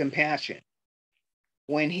with compassion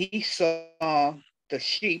when he saw the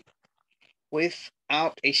sheep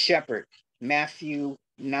without a shepherd. Matthew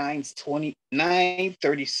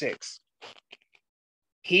 9:36.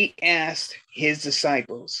 He asked his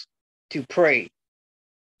disciples to pray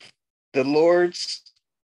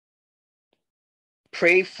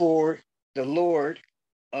for the Lord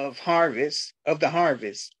of the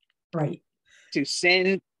harvest, right, to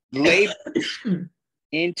send labor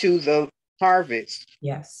into the harvest.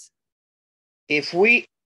 yes, If we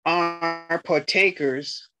are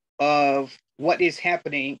partakers of what is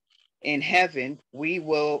happening in heaven, we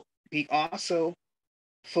will be also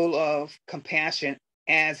full of compassion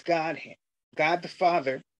as God the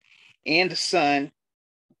Father and the Son,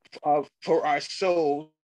 for our souls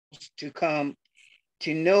to come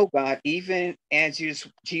to know God, even as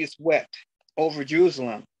Jesus wept over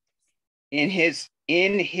Jerusalem in his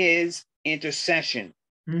intercession.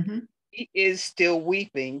 mm-hmm. He is still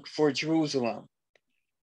weeping for Jerusalem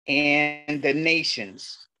and the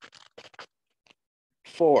nations.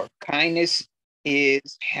 For kindness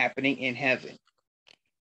is happening in heaven.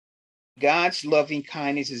 God's loving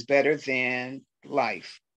kindness is better than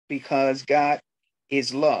life because God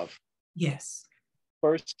is love. Yes,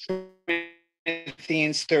 1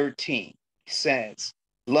 Corinthians 13 says,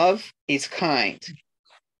 love is kind.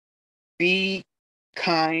 Be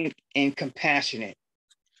kind and compassionate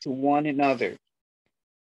to one another.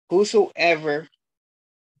 Whosoever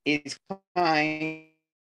is kind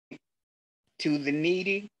to the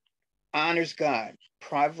needy honors God.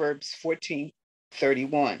 Proverbs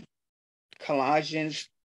 14:31, Colossians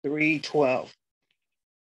 3:12,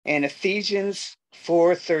 and Ephesians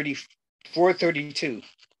 4:32.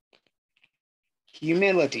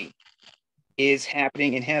 Humility is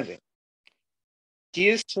happening in heaven.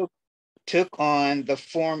 Jesus took on the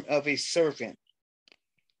form of a servant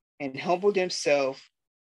and humbled himself,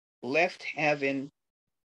 left heaven,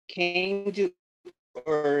 came to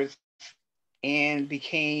earth, and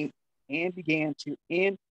became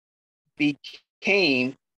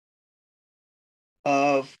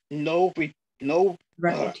of no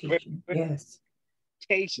reputation, yes,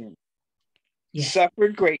 reputation, yes,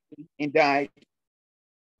 suffered greatly and died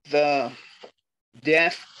the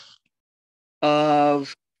death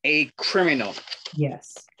of a criminal.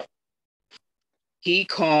 yes, He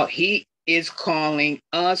is calling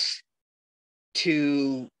us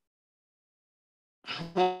to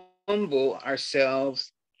humble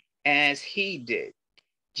ourselves as he did.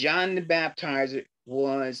 John the Baptizer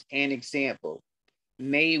was an example.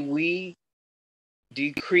 May we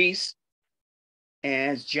decrease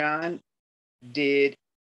as John did,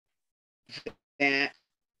 that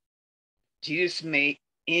Jesus may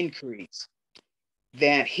increase,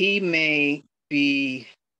 that he may be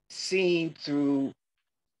seen through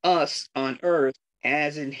us on earth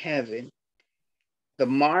as in heaven. The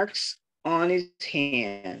marks on his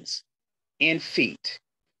hands and feet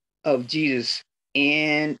of Jesus,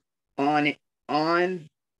 and on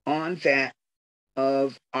that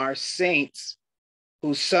of our saints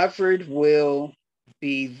who suffered, will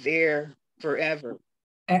be there forever.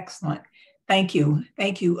 excellent. Thank you,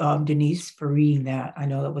 Denise, for reading that. I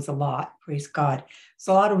know that was a lot. Praise God, it's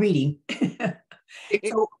a lot of reading.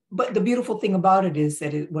 So, but the beautiful thing about it is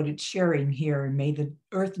that what it's sharing here, and may the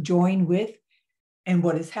earth join with and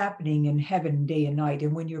what is happening in heaven day and night.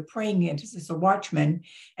 And when you're praying it as a watchman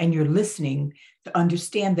and you're listening, to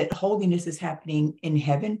understand that holiness is happening in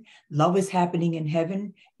heaven, love is happening in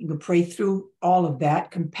heaven. You can pray through all of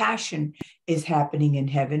that. Compassion is happening in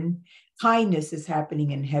heaven. Kindness is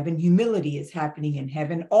happening in heaven. Humility is happening in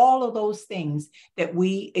heaven. All of those things that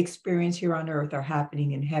we experience here on earth are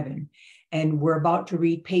happening in heaven. And we're about to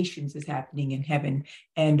read patience is happening in heaven.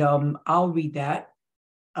 And I'll read that.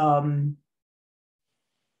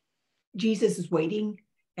 Jesus is waiting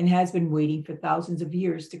and has been waiting for thousands of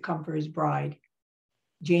years to come for his bride.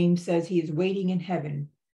 James says he is waiting in heaven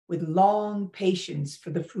with long patience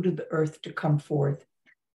for the fruit of the earth to come forth.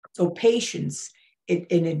 So patience,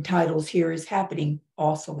 it entitles here, is happening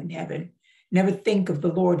also in heaven. Never think of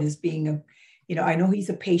the Lord as being I know he's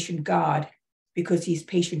a patient God because he's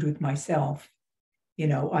patient with myself.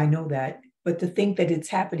 I know that. But to think that it's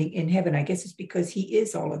happening in heaven, I guess it's because he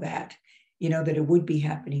is all of that, that it would be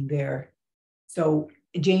happening there. So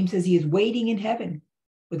James says he is waiting in heaven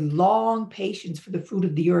with long patience for the fruit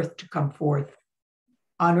of the earth to come forth.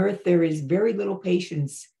 On earth, there is very little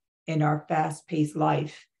patience in our fast-paced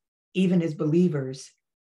life, even as believers.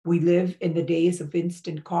 We live in the days of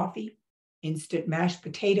instant coffee, instant mashed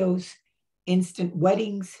potatoes, instant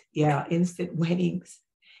weddings. Yeah, instant weddings.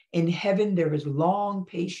 In heaven, there is long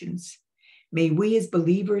patience. May we as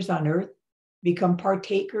believers on earth become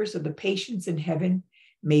partakers of the patience in heaven.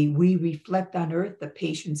 May we reflect on earth the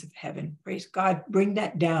patience of heaven. Praise God. Bring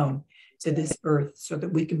that down to this earth so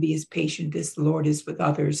that we can be as patient as the Lord is with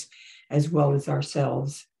others as well as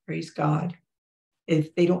ourselves. Praise God.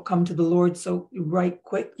 If they don't come to the Lord so right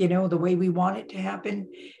quick, the way we want it to happen,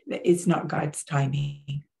 it's not God's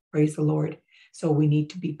timing. Praise the Lord. So we need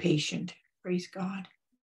to be patient. Praise God.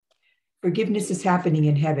 Forgiveness is happening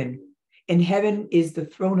in heaven. In heaven is the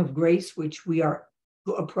throne of grace, which we are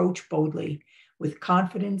to approach boldly with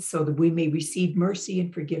confidence so that we may receive mercy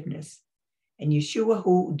and forgiveness. And Yeshua,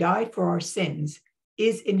 who died for our sins,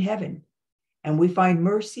 is in heaven. And we find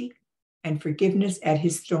mercy and forgiveness at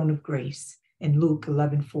his throne of grace. In Luke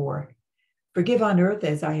 11:4. Forgive on earth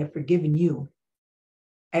as I have forgiven you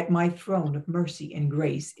at my throne of mercy and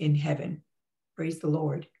grace in heaven. Praise the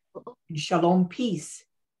Lord. And shalom, peace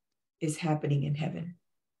is happening in heaven.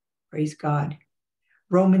 Praise God.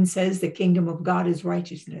 Romans says the kingdom of God is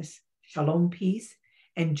righteousness, shalom, peace,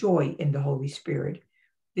 and joy in the Holy Spirit.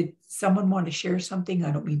 Did someone want to share something?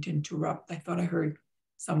 I don't mean to interrupt. I thought I heard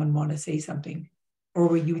someone want to say something. Or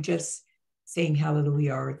were you just saying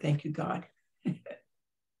hallelujah or thank you, God?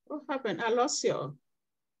 What happened? I lost you.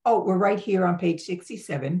 Oh, we're right here on page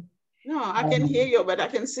 67. No, I can hear you, but I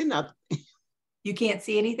can see nothing. You can't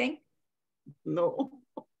see anything? No.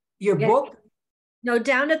 Your book? No,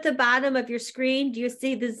 down at the bottom of your screen, do you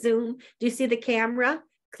see the Zoom? Do you see the camera?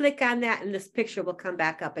 Click on that and this picture will come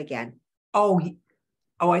back up again. Oh,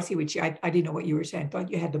 I see what you, I didn't know what you were saying. I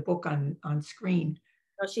thought you had the book on screen.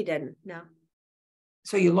 No, she didn't. No.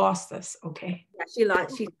 So you lost us. Okay. Yeah,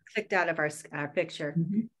 she clicked out of our picture.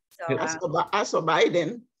 Mm-hmm. So I saw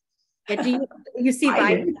Biden. Yeah, do you see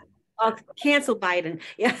Biden? Oh, cancel Biden.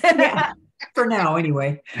 Yeah. Yeah. For now,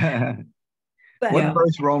 anyway. But, what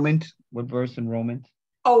verse Romans? What verse in Romans?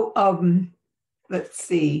 Oh, let's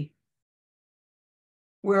see.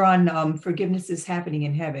 We're on forgiveness is happening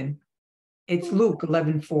in heaven. It's Luke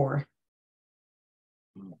 11:4.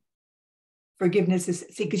 Forgiveness is,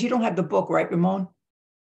 see, because you don't have the book, right, Ramon?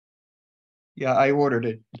 Yeah, I ordered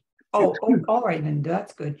it. Oh, all right, then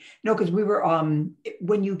that's good. No, because we were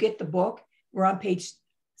when you get the book, we're on page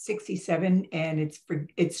 67, and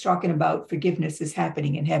it's talking about forgiveness is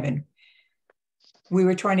happening in heaven. We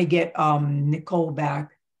were trying to get Nicole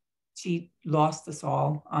back. She lost us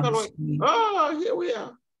all on the screen. Oh, here we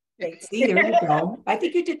are. See, there you go. I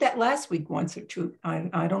think you did that last week once or two.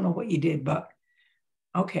 I don't know what you did, but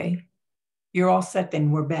okay. You're all set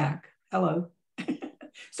then. We're back. Hello.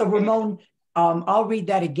 So Ramon, I'll read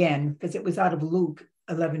that again because it was out of Luke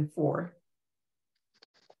 11:4.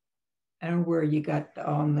 I don't know where you got,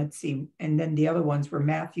 let's see. And then the other ones were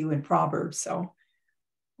Matthew and Proverbs. So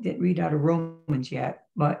didn't read out of Romans yet,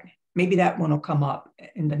 but maybe that one will come up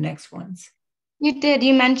in the next ones. You did.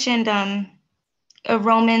 You mentioned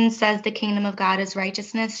Romans says the kingdom of God is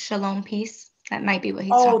righteousness, shalom, peace. That might be what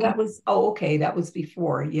he's talking about. Okay. That was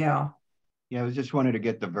before. Yeah. Yeah, I was just wanted to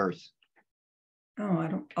get the verse. Oh, I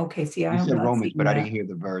don't. Okay, see, I said Romans, but I didn't hear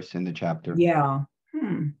the verse in the chapter. Yeah.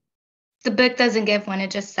 The book doesn't give one.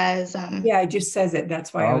 It just says. Yeah, it just says it.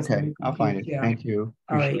 That's why I was. Okay, I'll find it. Yeah. Thank you.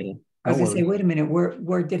 Appreciate All right. it. I was gonna say, wait a minute.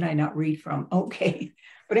 Where did I not read from? Okay,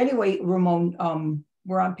 but anyway, Ramon,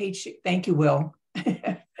 we're on page. Thank you, Will.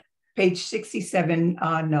 Page 67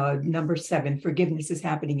 on number 7. Forgiveness is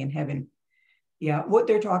happening in heaven. Yeah, what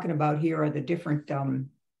they're talking about here are the different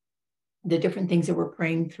things that we're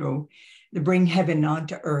praying through to bring heaven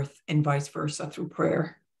onto earth and vice versa through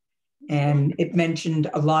prayer. And it mentioned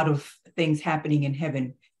a lot of things happening in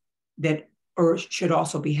heaven that should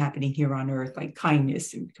also be happening here on earth, like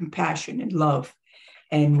kindness and compassion and love.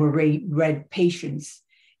 And we read patience.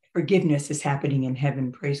 Forgiveness is happening in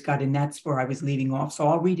heaven, praise God. And that's where I was leaving off. So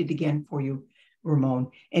I'll read it again for you,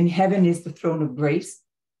 Ramon. In heaven is the throne of grace,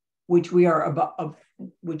 which we are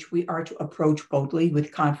to approach boldly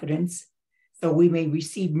with confidence, so we may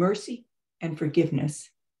receive mercy and forgiveness.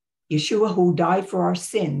 Yeshua, who died for our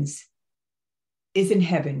sins, is in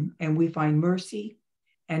heaven, and we find mercy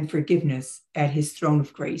and forgiveness at his throne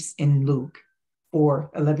of grace in Luke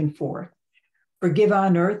 11:4. Forgive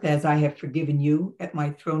on earth as I have forgiven you at my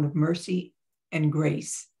throne of mercy and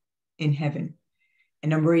grace in heaven. And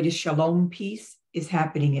number 8 is shalom, peace is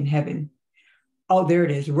happening in heaven. Oh, there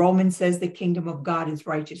it is. Romans says the kingdom of God is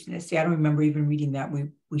righteousness. See, I don't remember even reading that.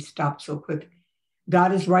 We stopped so quick.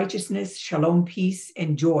 God is righteousness, shalom, peace,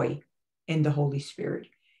 and joy in the Holy Spirit.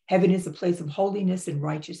 Heaven is a place of holiness and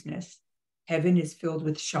righteousness. Heaven is filled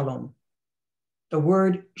with shalom. The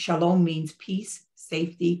word shalom means peace,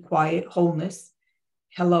 safety, quiet, wholeness,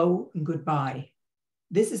 hello, and goodbye.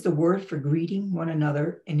 This is the word for greeting one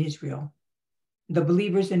another in Israel. The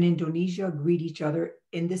believers in Indonesia greet each other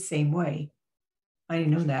in the same way. I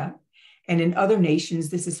didn't know that. And in other nations,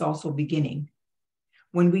 this is also beginning.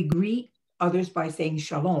 When we greet others by saying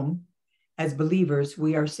shalom, as believers,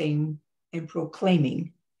 we are saying and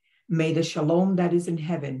proclaiming, may the shalom that is in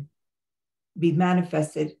heaven be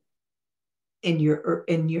manifested in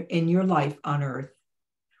your life on earth.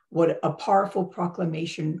 What a powerful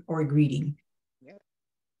proclamation or greeting. Yeah.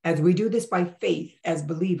 As we do this by faith as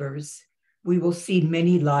believers, we will see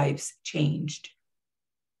many lives changed.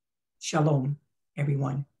 Shalom,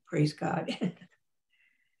 everyone. Praise God.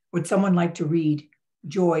 Would someone like to read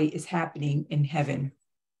Joy is Happening in Heaven?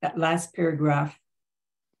 That last paragraph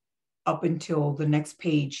up until the next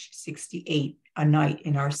page, 68, A Night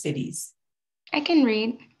in Our Cities. I can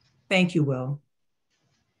read. Thank you, Will.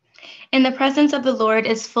 In the presence of the Lord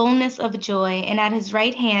is fullness of joy, and at his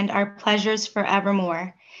right hand are pleasures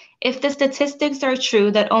forevermore. If the statistics are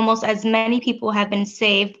true that almost as many people have been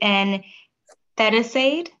saved in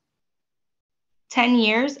Thetasaid, 10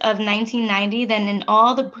 years of 1990 than in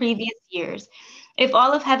all the previous years. If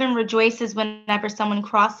all of heaven rejoices whenever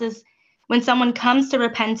when someone comes to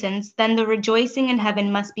repentance, then the rejoicing in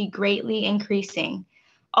heaven must be greatly increasing.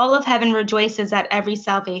 All of heaven rejoices at every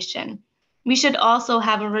salvation. We should also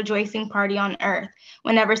have a rejoicing party on earth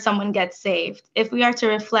whenever someone gets saved, if we are to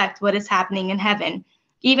reflect what is happening in heaven,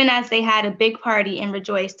 even as they had a big party and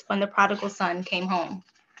rejoiced when the prodigal son came home.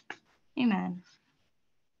 Amen.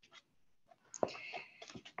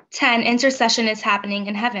 10, intercession is happening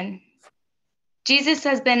in heaven. Jesus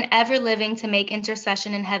has been ever living to make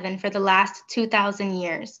intercession in heaven for the last 2,000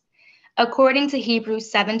 years. According to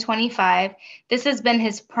Hebrews 7:25, this has been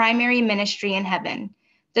his primary ministry in heaven.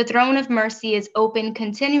 The throne of mercy is open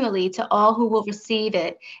continually to all who will receive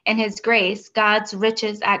it, and his grace, God's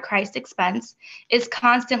riches at Christ's expense, is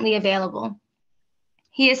constantly available.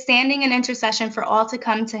 He is standing in intercession for all to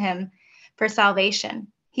come to him for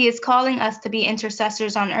salvation. He is calling us to be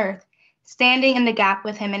intercessors on earth, standing in the gap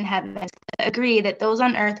with him in heaven, to agree that those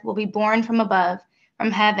on earth will be born from above,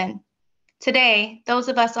 from heaven. Today, those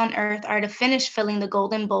of us on earth are to finish filling the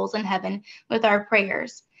golden bowls in heaven with our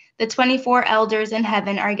prayers. The 24 elders in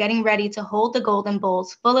heaven are getting ready to hold the golden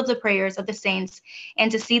bowls full of the prayers of the saints and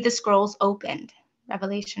to see the scrolls opened.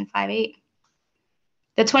 Revelation 5:8.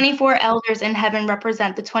 The 24 elders in heaven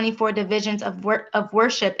represent the 24 divisions of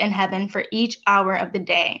worship in heaven for each hour of the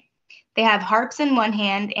day. They have harps in one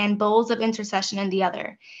hand and bowls of intercession in the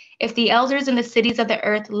other. If the elders in the cities of the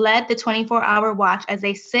earth led the 24-hour watch as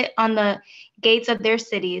they sit on the gates of their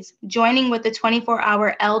cities, joining with the 24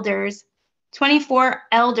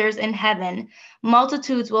 elders in heaven,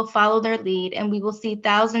 multitudes will follow their lead, and we will see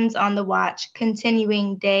thousands on the watch,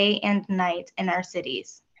 continuing day and night in our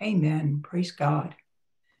cities. Amen. Praise God.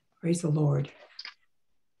 Praise the Lord.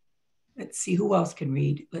 Let's see who else can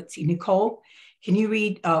read. Let's see. Nicole, can you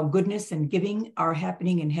read goodness and giving are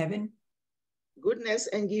happening in heaven? Goodness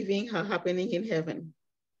and giving are happening in heaven.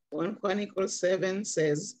 1 Chronicles 7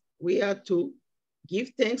 says, we are to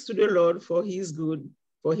give thanks to the Lord for his good,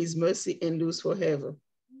 for his mercy endures forever.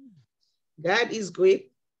 God is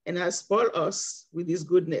great and has spoiled us with his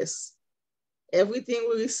goodness. Everything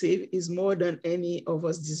we receive is more than any of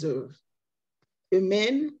us deserve.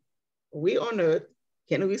 Amen. We on earth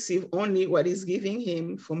can receive only what is given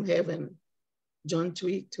him from heaven. John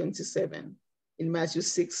 3:27. In Matthew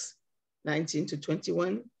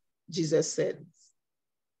 6:19-21, Jesus said,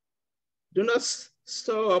 do not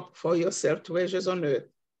store up for yourself treasures on earth,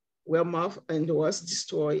 where moth and rust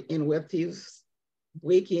destroy and where thieves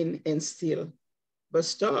break in and steal. But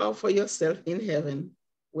store up for yourself in heaven,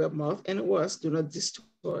 where moth and rust do not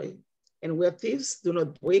destroy and where thieves do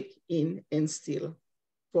not break in and steal.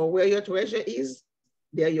 For where your treasure is,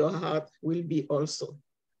 there your heart will be also.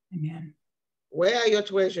 Amen. Where are your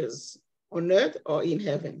treasures, on earth or in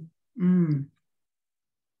heaven?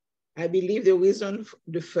 I believe the reason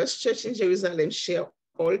the first church in Jerusalem shared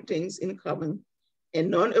all things in common and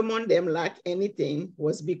none among them lacked anything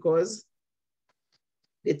was because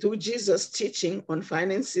they took Jesus' teaching on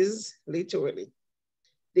finances literally.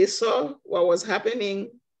 They saw what was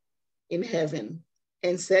happening in heaven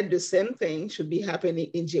and said the same thing should be happening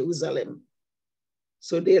in Jerusalem.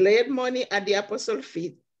 So they laid money at the apostles'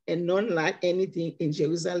 feet and none lacked anything in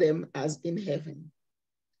Jerusalem as in heaven.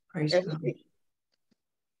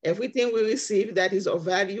 Everything we receive that is of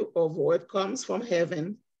value of what comes from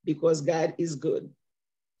heaven because God is good.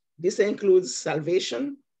 This includes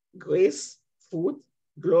salvation, grace, food,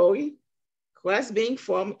 glory, Christ being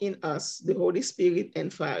formed in us, the Holy Spirit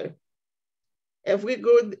and fire. Every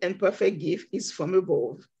good and perfect gift is from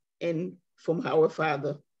above and from our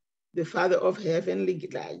Father, the Father of heavenly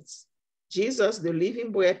lights. Jesus, the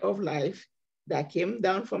living bread of life that came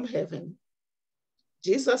down from heaven.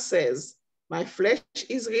 Jesus says, my flesh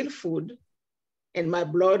is real food and my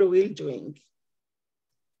blood real drink.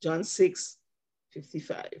 John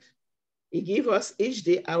 6:55. He gives us each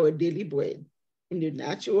day our daily bread in the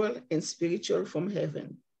natural and spiritual from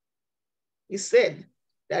heaven. He said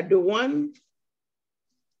that the one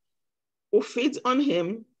who feeds on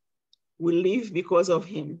him will live because of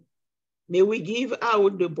him. May we give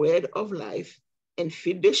out the bread of life and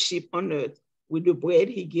feed the sheep on earth with the bread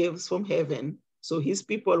he gives from heaven, so his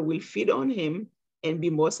people will feed on him and be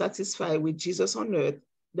more satisfied with Jesus on earth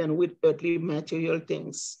than with earthly material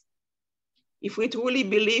things. If we truly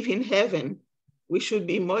believe in heaven, we should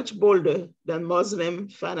be much bolder than Muslim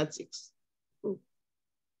fanatics.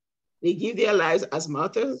 They give their lives as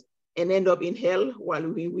martyrs and end up in hell while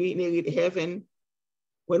we inherit heaven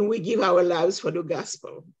when we give our lives for the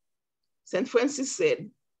gospel. St. Francis said,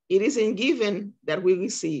 "It is in giving that we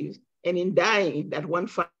receive, and in dying that one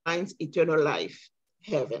finds eternal life,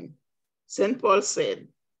 heaven." St. Paul said,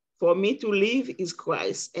 "For me to live is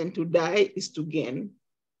Christ, and to die is to gain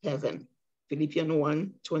heaven." Philippians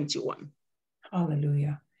 1:21.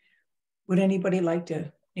 Hallelujah. Would anybody like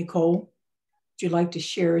to, Nicole, would you like to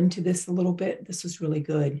share into this a little bit? This was really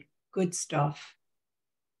good. Good stuff.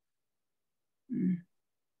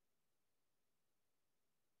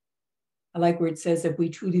 I like where it says, if we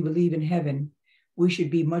truly believe in heaven, we should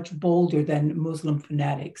be much bolder than Muslim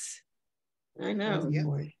fanatics. I know. Yeah.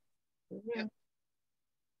 Yeah.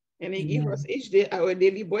 And he gives us each day our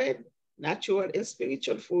daily bread, natural and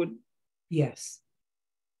spiritual food. Yes.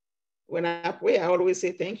 When I pray, I always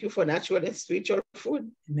say, thank you for natural and spiritual food.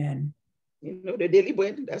 Amen. You know, the daily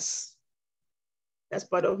bread, that's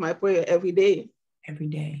part of my prayer every day. Every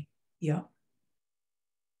day. Yeah.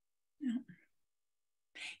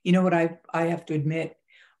 You know what I have to admit,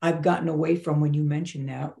 I've gotten away from when you mentioned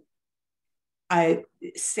that. I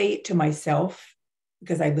say it to myself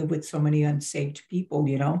because I live with so many unsaved people,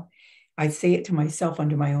 you know. I say it to myself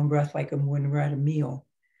under my own breath, like when we're at a meal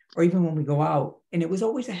or even when we go out. And it was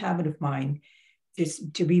always a habit of mine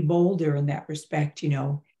just to be bolder in that respect, you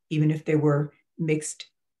know, even if they were mixed,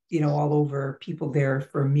 you know, all over people there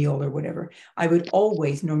for a meal or whatever. I would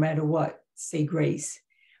always, no matter what, say grace.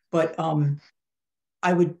 But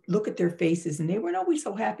I would look at their faces and they weren't always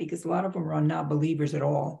so happy because a lot of them were not believers at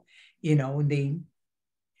all, you know, and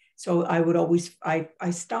so I would always, I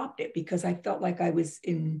stopped it because I felt like I was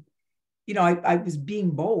in, you know, I was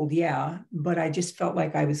being bold, yeah, but I just felt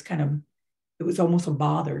like I was kind of, it was almost a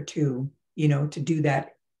bother too, you know, to do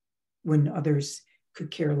that when others could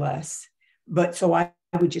care less. But so I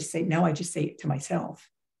would just say, now I just say it to myself,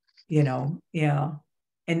 you know, yeah.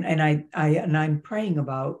 And I'm praying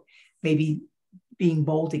about maybe being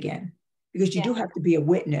bold again, because you do have to be a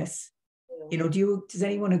witness. You know, does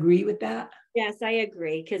anyone agree with that? Yes, I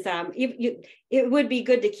agree. Because it would be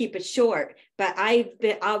good to keep it short, but I've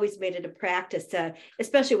always made it a practice to,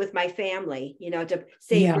 especially with my family, you know, to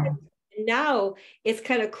say. Yeah. Now it's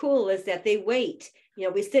kind of cool is that they wait. You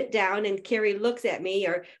know, we sit down and Carrie looks at me,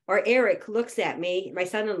 or Eric looks at me, my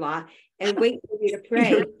son-in-law, and wait for me to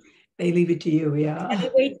pray. They leave it to you, yeah. And they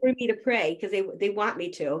wait for me to pray because they want me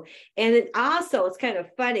to. And then also, it's kind of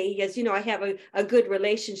funny because, you know, I have a good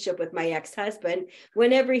relationship with my ex-husband.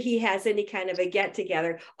 Whenever he has any kind of a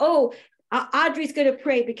get-together, Audrey's going to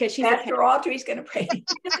pray because she's Pastor Audrey's going to pray.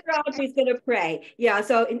 Pastor Audrey's going to pray. Yeah.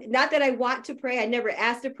 So not that I want to pray. I never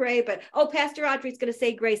asked to pray, but Pastor Audrey's going to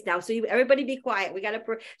say grace now. So everybody be quiet. We got to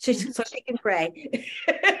pray so she can pray.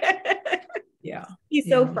 Yeah. He's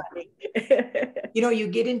so funny. You know, you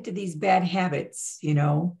get into these bad habits, you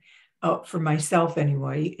know, for myself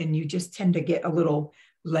anyway, and you just tend to get a little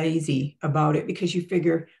lazy about it because you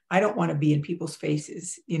figure, I don't want to be in people's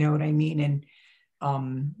faces. You know what I mean?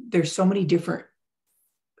 And there's so many different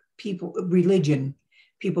people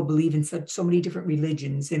believe in so many different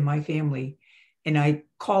religions in my family. And I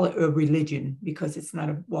call it a religion because it's not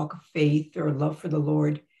a walk of faith or a love for the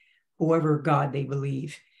Lord, whoever God they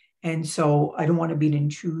believe. And so I don't want to be an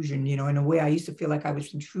intrusion, you know, in a way I used to feel like I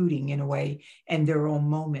was intruding in a way in their own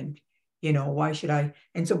moment, you know, why should I?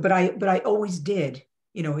 And so, but I always did,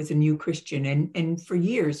 you know, as a new Christian and for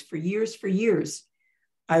years,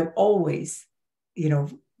 I always, you know,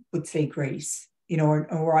 would say grace, you know,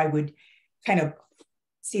 or I would kind of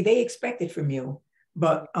see, they expect it from you.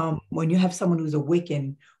 But when you have someone who's a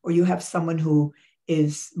Wiccan, or you have someone who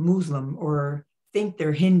is Muslim or think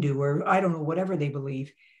they're Hindu, or I don't know, whatever they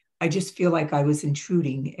believe, I just feel like I was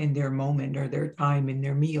intruding in their moment or their time in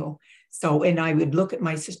their meal. So, and I would look at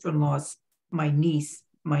my sister-in-law's, my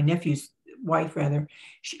nephew's wife rather,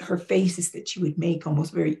 her faces that she would make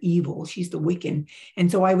almost very evil. She's the Wiccan.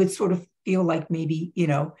 And so I would sort of feel like maybe, you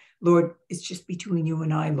know, Lord, it's just between you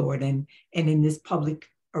and I, Lord. And in this public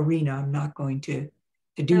arena, I'm not going to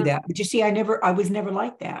do that. But you see, I was never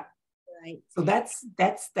like that. Right. So that's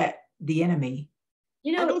the enemy.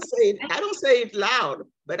 You know, I don't say it loud,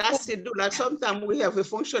 but I still do. Like sometimes we have a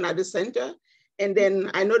function at the center, and then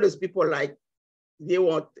I notice people like they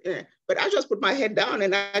won't. But I just put my head down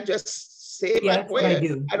and I just say my that's what I prayer.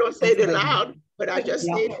 do. I don't say it loud, but I just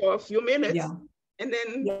say it for a few minutes. Yeah. And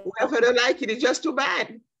then whoever don't like it is just too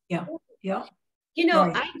bad. Yeah. Yeah. You know,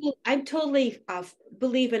 Right. I'm totally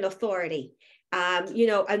believe in authority. You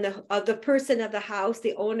know, and the person of the house,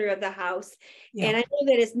 the owner of the house. Yeah. And I know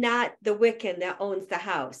that it's not the Wiccan that owns the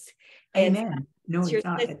house. Amen. No, it's your it's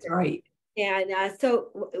not. sister. That's right. And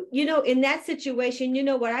so, you know, in that situation, you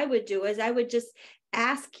know, what I would do is I would just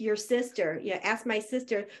ask your sister, you know, ask my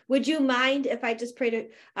sister, would you mind if I just prayed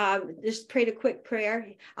a quick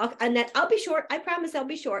prayer? I'll be short. I promise I'll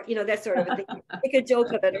be short. You know, that sort of a thing. Make a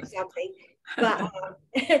joke of it or something.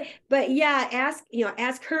 But yeah,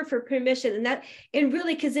 ask her for permission, and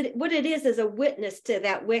really, because what it is a witness to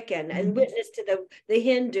that Wiccan, and witness to the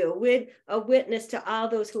Hindu, with a witness to all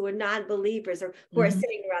those who are non-believers or who are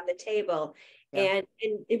sitting around the table. Yeah. And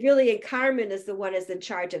it really, and Carmen is the one is in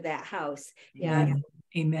charge of that house. Yeah.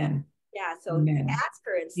 Amen. Yeah. So Amen. ask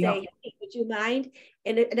her and say, hey, would you mind?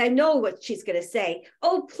 And I know what she's going to say.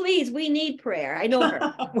 Oh, please, we need prayer. I know her.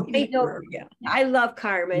 I know her. Yeah. I love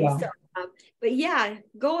Carmen. Yeah. So, but yeah,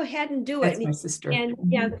 go ahead and do That's it. My sister. And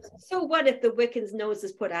yeah, so what if the Wiccan's nose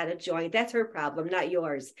is put out of joint? That's her problem, not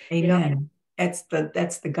yours. Amen. You know?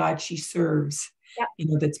 That's the God she serves. Yeah. You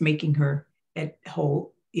know, that's making her that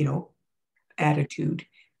whole, you know, attitude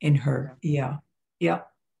in her. Yeah. Yeah.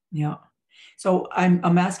 Yeah. So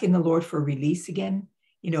I'm asking the Lord for release again,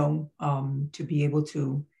 you know, to be able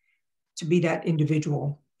to be that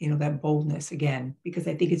individual, you know, that boldness again, because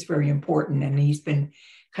I think it's very important. And he's been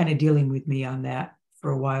kind of dealing with me on that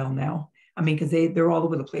for a while now. I mean, because they're all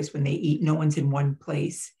over the place when they eat. No one's in one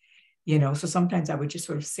place, you know. So sometimes I would just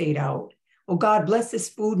sort of say it out. Oh, God, bless this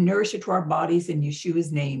food, nourish it to our bodies in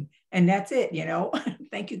Yeshua's name. And that's it, you know.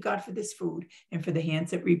 Thank you, God, for this food and for the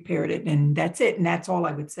hands that prepared it. And that's it. And that's all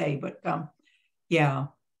I would say. But yeah.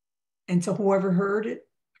 And so whoever heard it.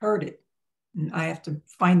 And I have to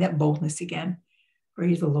find that boldness again.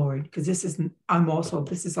 Praise the Lord. Because this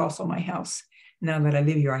is also my house. Now that I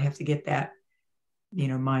live here, I have to get that, you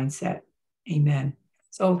know, mindset. Amen.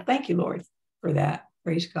 So thank you, Lord, for that.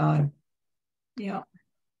 Praise God. Yeah.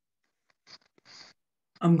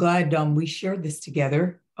 I'm glad we shared this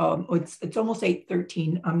together. It's almost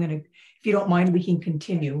 8:13. I'm gonna, if you don't mind, we can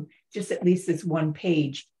continue just at least this one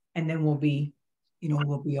page, and then we'll be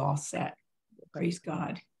all set. Praise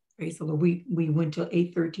God. Praise the Lord. We went till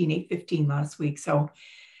 8:13, 8:15 last week, so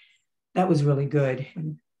that was really good.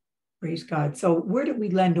 And praise God. So where did we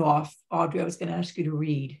lend off, Audrey? I was going to ask you to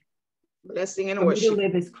read. Blessing and worship. worship. To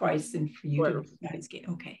live as Christ, and for you to guys get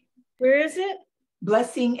okay. Where is it?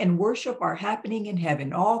 Blessing and worship are happening in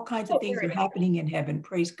heaven. All kinds of things are happening in heaven.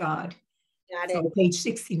 Praise God. Got it. So page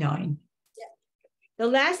 69. Yeah. The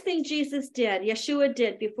last thing Yeshua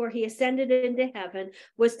did before he ascended into heaven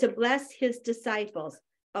was to bless his disciples.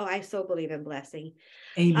 Oh, I so believe in blessing.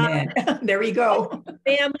 Amen. There you go.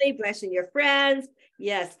 Family, blessing your friends.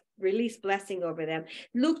 Yes, release blessing over them.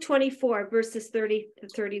 Luke 24, verses 30 to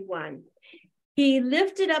 31. He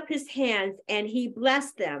lifted up his hands and he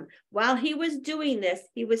blessed them. While he was doing this,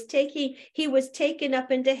 he was taken up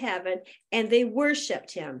into heaven, and they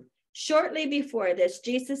worshiped him. Shortly before this,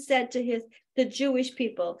 Jesus said to the Jewish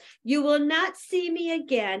people, "You will not see me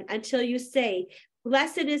again until you say,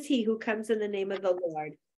 'Blessed is he who comes in the name of the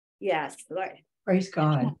Lord.'" Yes, Lord. Praise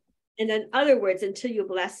God. And in other words, until you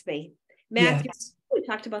bless me. Matthew, we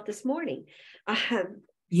talked about this morning.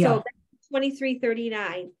 So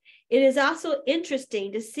 23:39. It is also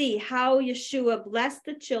interesting to see how Yeshua blessed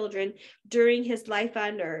the children during his life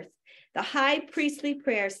on earth. The high priestly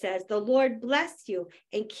prayer says, "The Lord bless you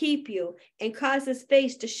and keep you and cause his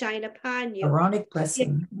face to shine upon you." Aaronic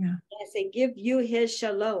blessing. Yes, and give you his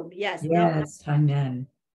shalom. Yes. Yes. Amen.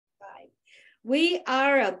 We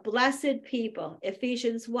are a blessed people.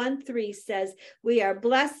 Ephesians 1:3 says, we are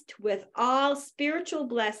blessed with all spiritual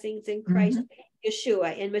blessings in Christ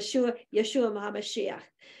Yeshua, in Yeshua HaMashiach.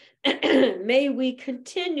 May we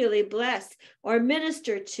continually bless or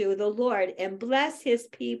minister to the Lord and bless his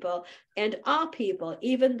people and all people,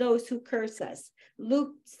 even those who curse us.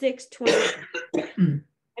 Luke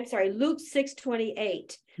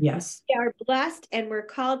 6:28. Yes. We are blessed and we're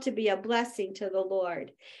called to be a blessing to the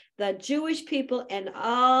Lord. The Jewish people and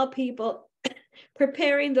all people,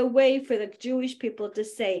 preparing the way for the Jewish people to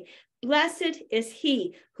say, "Blessed is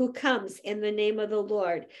he who comes in the name of the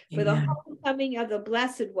Lord," for the homecoming of the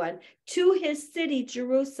Blessed One to his city,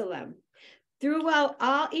 Jerusalem. Throughout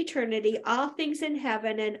all eternity, all things in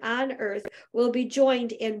heaven and on earth will be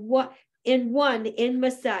joined in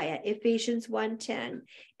Messiah, Ephesians 1:10.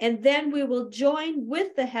 And then we will join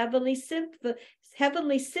with the heavenly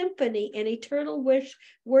heavenly symphony and eternal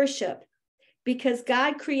worship, because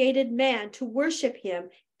God created man to worship him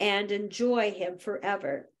and enjoy him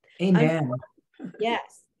forever. Amen.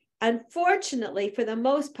 Yes. Unfortunately, for the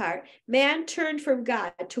most part, man turned from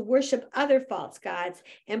God to worship other false gods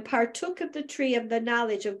and partook of the tree of the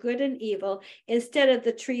knowledge of good and evil instead of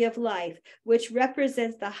the tree of life, which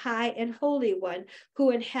represents the high and holy one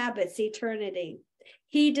who inhabits eternity.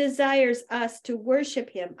 He desires us to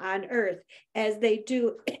worship him on earth as they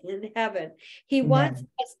do in heaven. He wants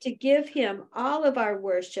us to give him all of our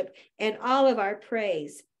worship and all of our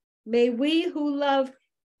praise. May we who love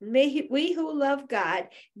God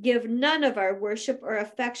give none of our worship or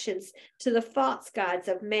affections to the false gods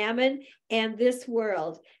of mammon and this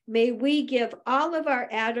world. May we give all of our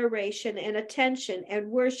adoration and attention and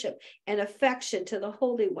worship and affection to the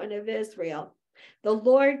Holy One of Israel, the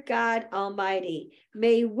Lord God Almighty.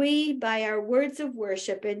 May we, by our words of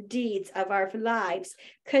worship and deeds of our lives,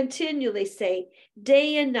 continually say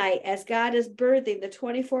day and night, as God is birthing the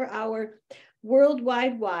 24-hour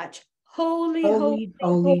worldwide watch, holy, holy,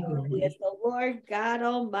 holy, holy is the Lord God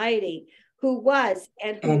Almighty, who was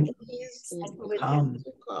and who is and who is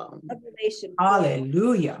to come.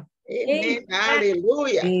 Hallelujah. Amen.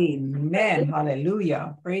 Hallelujah. Amen.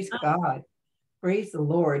 Hallelujah. Praise God. Praise the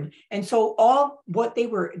Lord. And so all what they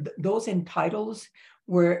were, those in titles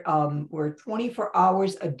were 24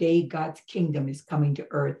 hours a day, God's kingdom is coming to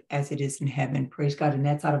earth as it is in heaven. Praise God. And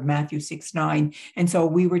that's out of Matthew 6:9. And so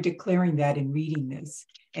we were declaring that in reading this.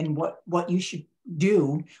 And what you should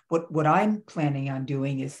do, what I'm planning on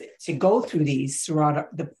doing is to go through these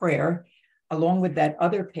throughout the prayer, along with that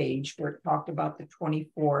other page where it talked about the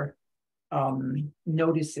 24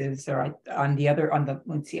 notices, or on the,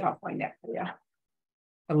 let's see, I'll find that for you.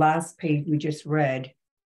 The last page we just read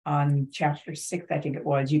on chapter 6, I think it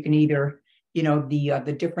was, you can either,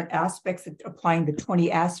 the different aspects, applying the 20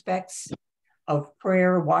 aspects of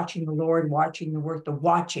prayer, watching the Lord, watching the work, the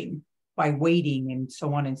watching by waiting and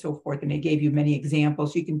so on and so forth. And they gave you many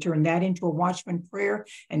examples. You can turn that into a Watchman prayer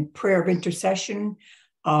and prayer of intercession.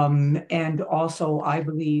 And also, I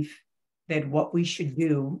believe that what we should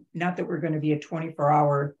do, not that we're going to be a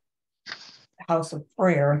 24-hour house of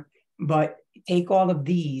prayer, but take all of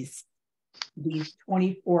these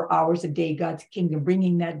 24 hours a day, God's kingdom,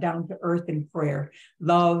 bringing that down to earth in prayer,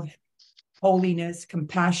 love, holiness,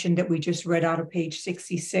 compassion that we just read out of page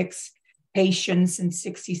 66, patience in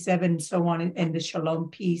 67, and so on, and the shalom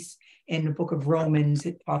peace in the book of Romans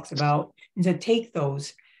it talks about. And to take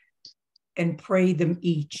those and pray them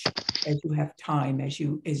each as you have time, as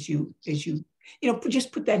you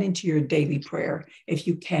just put that into your daily prayer if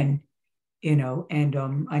you can, and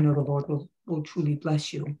I know the Lord will truly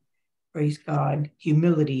bless you. Praise God.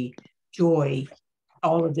 Humility, joy,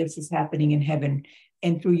 all of this is happening in heaven,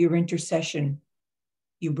 and through your intercession,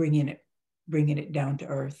 you bringing it down to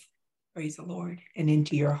earth. Praise the Lord. And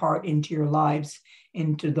into your heart, into your lives,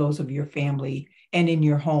 into those of your family, and in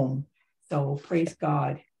your home. So praise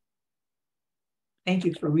God. Thank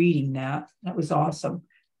you for reading that. That was awesome.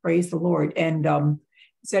 Praise the Lord. And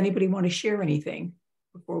does anybody want to share anything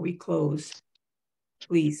before we close?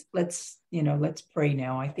 Please, let's pray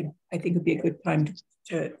now. I think it'd be a good time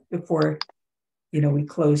to before we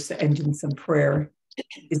close, to end in some prayer.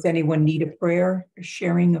 Does anyone need a prayer or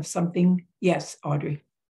sharing of something? Yes, Audrey.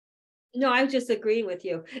 No, I was just agreeing with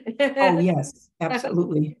you. Oh, yes,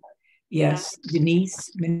 absolutely. Yes. Yeah.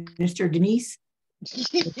 Denise, Minister Denise,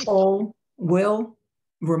 Nicole, Will,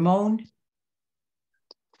 Ramon.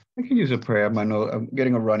 I can use a prayer. I'm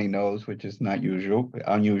getting a runny nose, which is not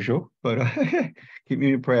unusual, but keep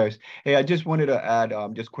me in prayers. Hey, I just wanted to add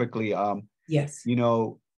just quickly, yes,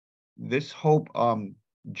 this hope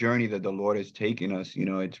journey that the Lord has taken us,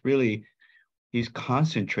 it's really, he's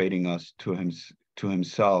concentrating us to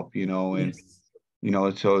himself, and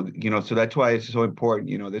yes. so that's why it's so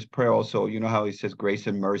important. This prayer also, how he says grace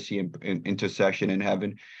and mercy and intercession in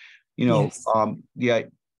heaven, yes.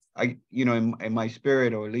 In my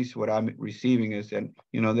spirit, or at least what I'm receiving, is that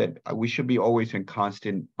that we should be always in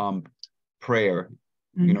constant prayer,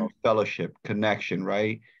 fellowship, connection,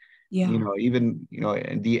 right? Yeah. Even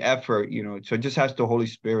and the effort, so just ask the Holy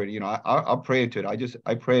Spirit. I'll pray into it.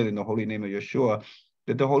 I pray in the holy name of Yeshua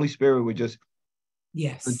that the Holy Spirit would just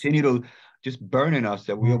continue to just burn in us,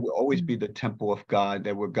 that we will always be the temple of God,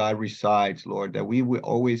 that where God resides, Lord, that we will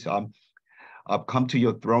always come to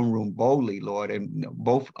your throne room boldly, Lord, and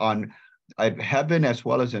both on heaven as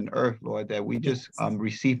well as on earth, Lord, that we just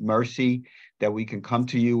receive mercy, that we can come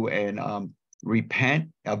to you and repent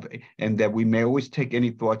and that we may always take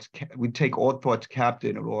any thoughts, we take all thoughts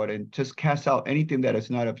captive, Lord, and just cast out anything that is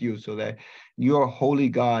not of you, so that you're a holy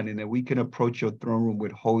God and that we can approach your throne room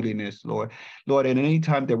with holiness, Lord. Lord, at any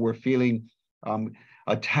time that we're feeling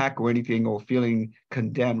attack or anything, or feeling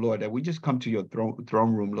condemned, Lord, that we just come to your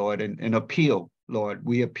throne room, Lord, and appeal, Lord.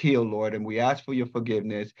 We appeal, Lord, and we ask for your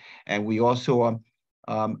forgiveness. And we also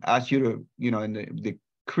ask you to, in the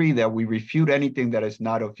decree that we refute anything that is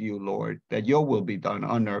not of you, Lord, that your will be done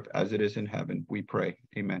on earth as it is in heaven. We pray.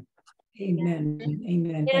 Amen. Amen.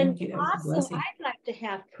 Amen. And Thank you. also, I'd like to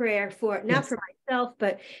have prayer for, not for myself,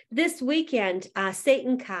 but this weekend,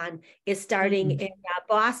 Satan Con is starting in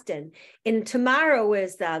Boston. And tomorrow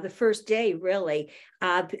is the first day, really.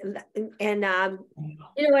 And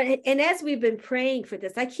as we've been praying for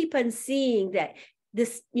this, I keep on seeing that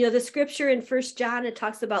this, the scripture in 1 John, it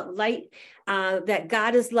talks about light, that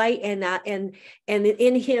God is light, and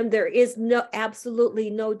in him there is absolutely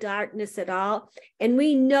no darkness at all. And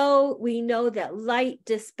we know that light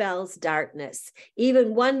dispels darkness.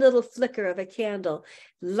 Even one little flicker of a candle,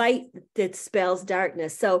 light dispels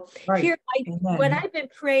darkness. So here, what I've been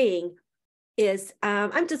praying is,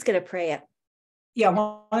 I'm just going to pray it. Yeah,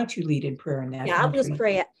 why don't you lead in prayer in that? Yeah, I'll just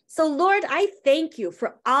pray it. So, Lord, I thank you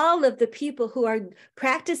for all of the people who are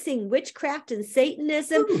practicing witchcraft and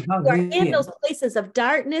Satanism, who are in those places of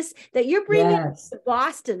darkness, that you're bringing to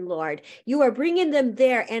Boston, Lord. You are bringing them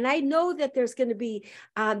there. And I know that there's going to be,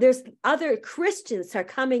 there's other Christians are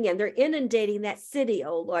coming in. They're inundating that city,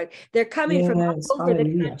 oh Lord. They're coming from all over the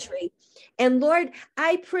country. And Lord,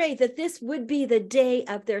 I pray that this would be the day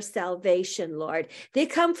of their salvation, Lord. They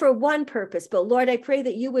come for one purpose, but Lord, I pray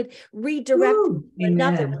that you would redirect them to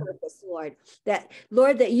another purpose, Lord. That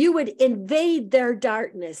you would invade their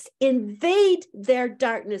darkness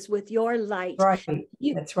with your light. Right.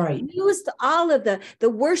 That's right. Use all of the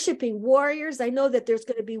worshiping warriors. I know that there's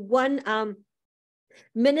going to be one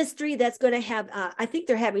ministry that's going to have, I think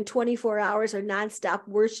they're having 24 hours of nonstop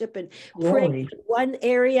worship and prayer in one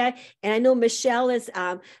area. And I know Michelle is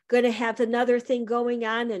going to have another thing going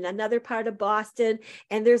on in another part of Boston.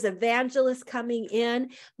 And there's evangelists coming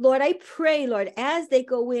in. Lord, I pray, Lord, as they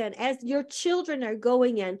go in, as your children are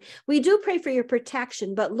going in, we do pray for your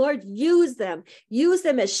protection, but Lord, use them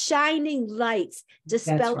as shining lights,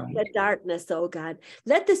 dispelling the darkness, oh God.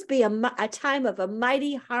 Let this be a time of a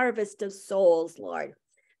mighty harvest of souls, Lord.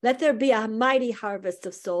 Let there be a mighty harvest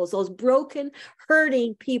of souls, those broken,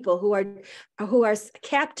 hurting people who are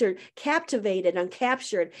captivated and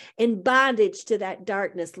captured in bondage to that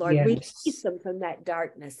darkness, Lord. Release them from that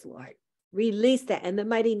darkness, Lord. Release that in the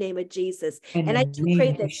mighty name of Jesus. And I do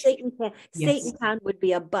pray that Satan would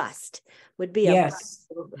be a bust, would bust,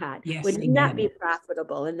 oh God, would not be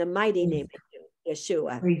profitable in the mighty name of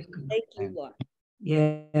Yeshua. Thank you, Lord.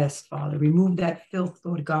 Yes, Father. Remove that filth,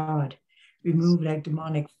 Lord God. Remove that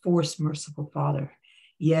demonic force, merciful Father.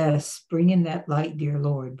 Yes, bring in that light, dear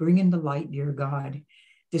Lord. Bring in the light, dear God.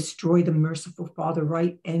 Destroy the merciful Father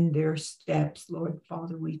right in their steps, Lord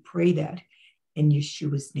Father. We pray that in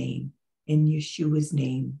Yeshua's name. In Yeshua's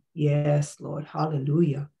name. Yes, Lord.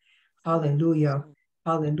 Hallelujah. Hallelujah.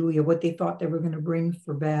 Hallelujah. What they thought they were going to bring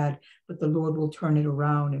for bad, but the Lord will turn it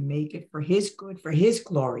around and make it for his good, for his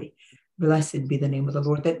glory. Blessed be the name of the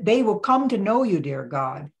Lord, that they will come to know you, dear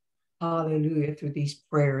God. Hallelujah, through these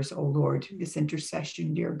prayers, oh Lord, this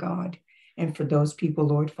intercession, dear God. And for those people,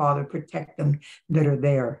 Lord Father, protect them that are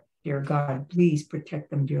there, dear God. Please protect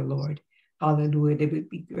them, dear Lord. Hallelujah. They would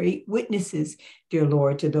be great witnesses, dear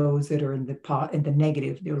Lord, to those that are in the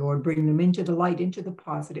negative, dear Lord. Bring them into the light, into the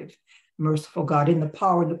positive. Merciful God, in the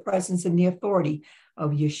power, the presence, and the authority of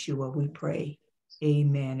Yeshua, we pray.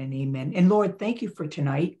 Amen and amen. And Lord, thank you for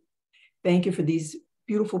tonight. Thank you for these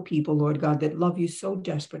beautiful people, Lord God, that love you so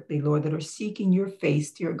desperately, Lord, that are seeking your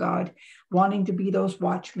face, dear God, wanting to be those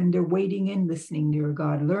watchmen. They're waiting and listening, dear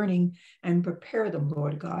God, learning, and prepare them,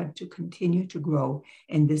 Lord God, to continue to grow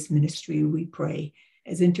in this ministry, we pray.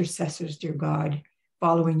 As intercessors, dear God,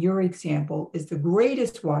 following your example is the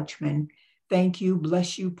greatest watchman. Thank you,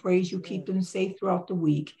 bless you, praise you, keep them safe throughout the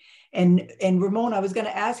week. And Ramon, I was going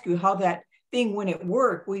to ask you how that thing, when it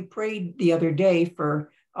worked, we prayed the other day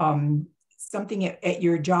for something at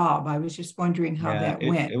your job. I was just wondering how that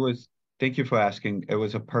went. It was, thank you for asking. It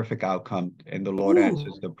was a perfect outcome, and the Lord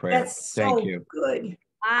answers the prayer. That's so good.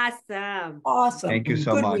 Awesome. Awesome. Thank you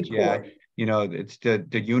so much. Report. Yeah. It's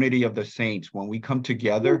the unity of the saints. When we come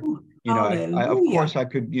together, I of course I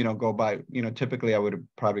could, go by, typically I would have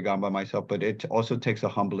probably gone by myself, but it also takes a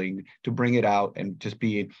humbling to bring it out and just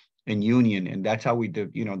be in union. And that's how we do,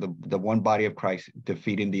 the one body of Christ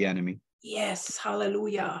defeating the enemy. Yes,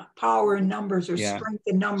 hallelujah. Power in numbers or strength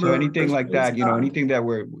in numbers. So anything like that, you know, anything that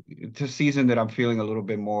it's a season that I'm feeling a little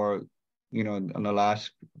bit more, you know, in the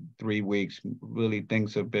last 3 weeks, really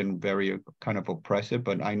things have been very kind of oppressive,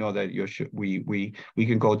 but I know that we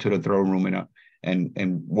can go to the throne room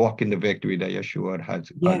and walk in the victory that Yeshua has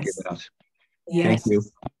given us. Yes. Thank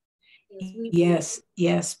you.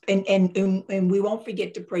 Yes. And we won't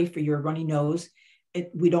forget to pray for your runny nose.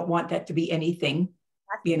 We don't want that to be anything,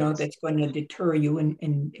 you know, that's going to deter you and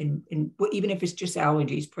even if it's just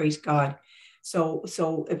allergies, praise God. So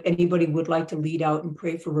if anybody would like to lead out and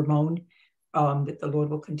pray for Ramon, that the Lord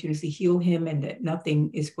will continuously heal him and that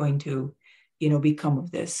nothing is going to, you know, become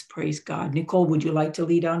of this. Praise God. Nicole, would you like to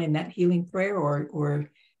lead on in that healing prayer, or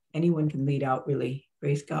anyone can lead out, really?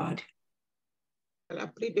 Praise God. I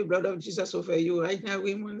plead the blood of Jesus over you right now,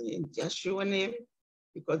 women, in Yeshua's name,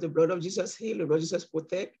 because the blood of Jesus heals, the blood of Jesus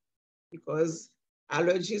protects, because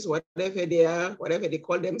allergies, whatever they are, whatever they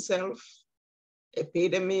call themselves,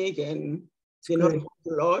 epidemic, and they're not from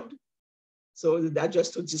the Lord. So that's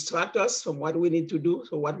just to distract us from what we need to do,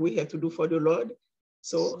 so what we have to do for the Lord.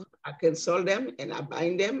 So I cancel them and I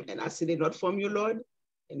bind them and I say they're not from you, Lord.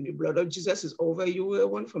 And the blood of Jesus is over you,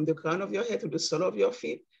 everyone, from the crown of your head to the sole of your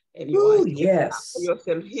feet. And you are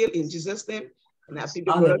yourself healed in Jesus' name. And I plead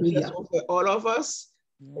the blood of Jesus over all of us,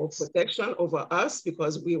 for protection over us,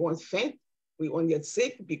 because we won't faint, we won't get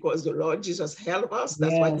sick, because the Lord Jesus helped us.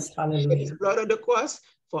 That's why He shed His blood on the cross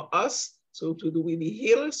for us. So we be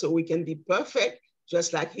healed, so we can be perfect,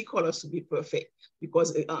 just like He called us to be perfect.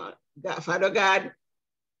 Because Father God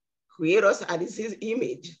created us at His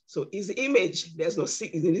image. So His image, there's no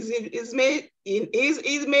sickness. In His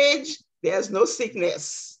image, there's no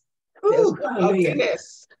sickness. There's no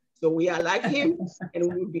ugliness. So we are like Him,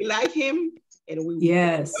 and we will be like Him, and we will be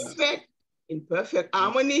perfect, in perfect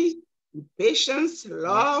harmony, with patience,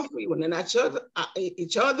 love, we will nurture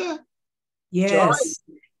each other, joy,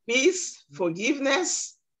 peace,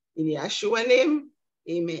 forgiveness, in Yeshua's name,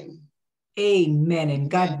 amen. Amen, and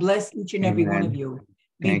God bless each and every one of you.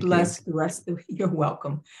 Be blessed the rest of, you're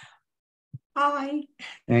welcome. Bye.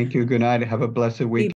 Thank you, good night, have a blessed week.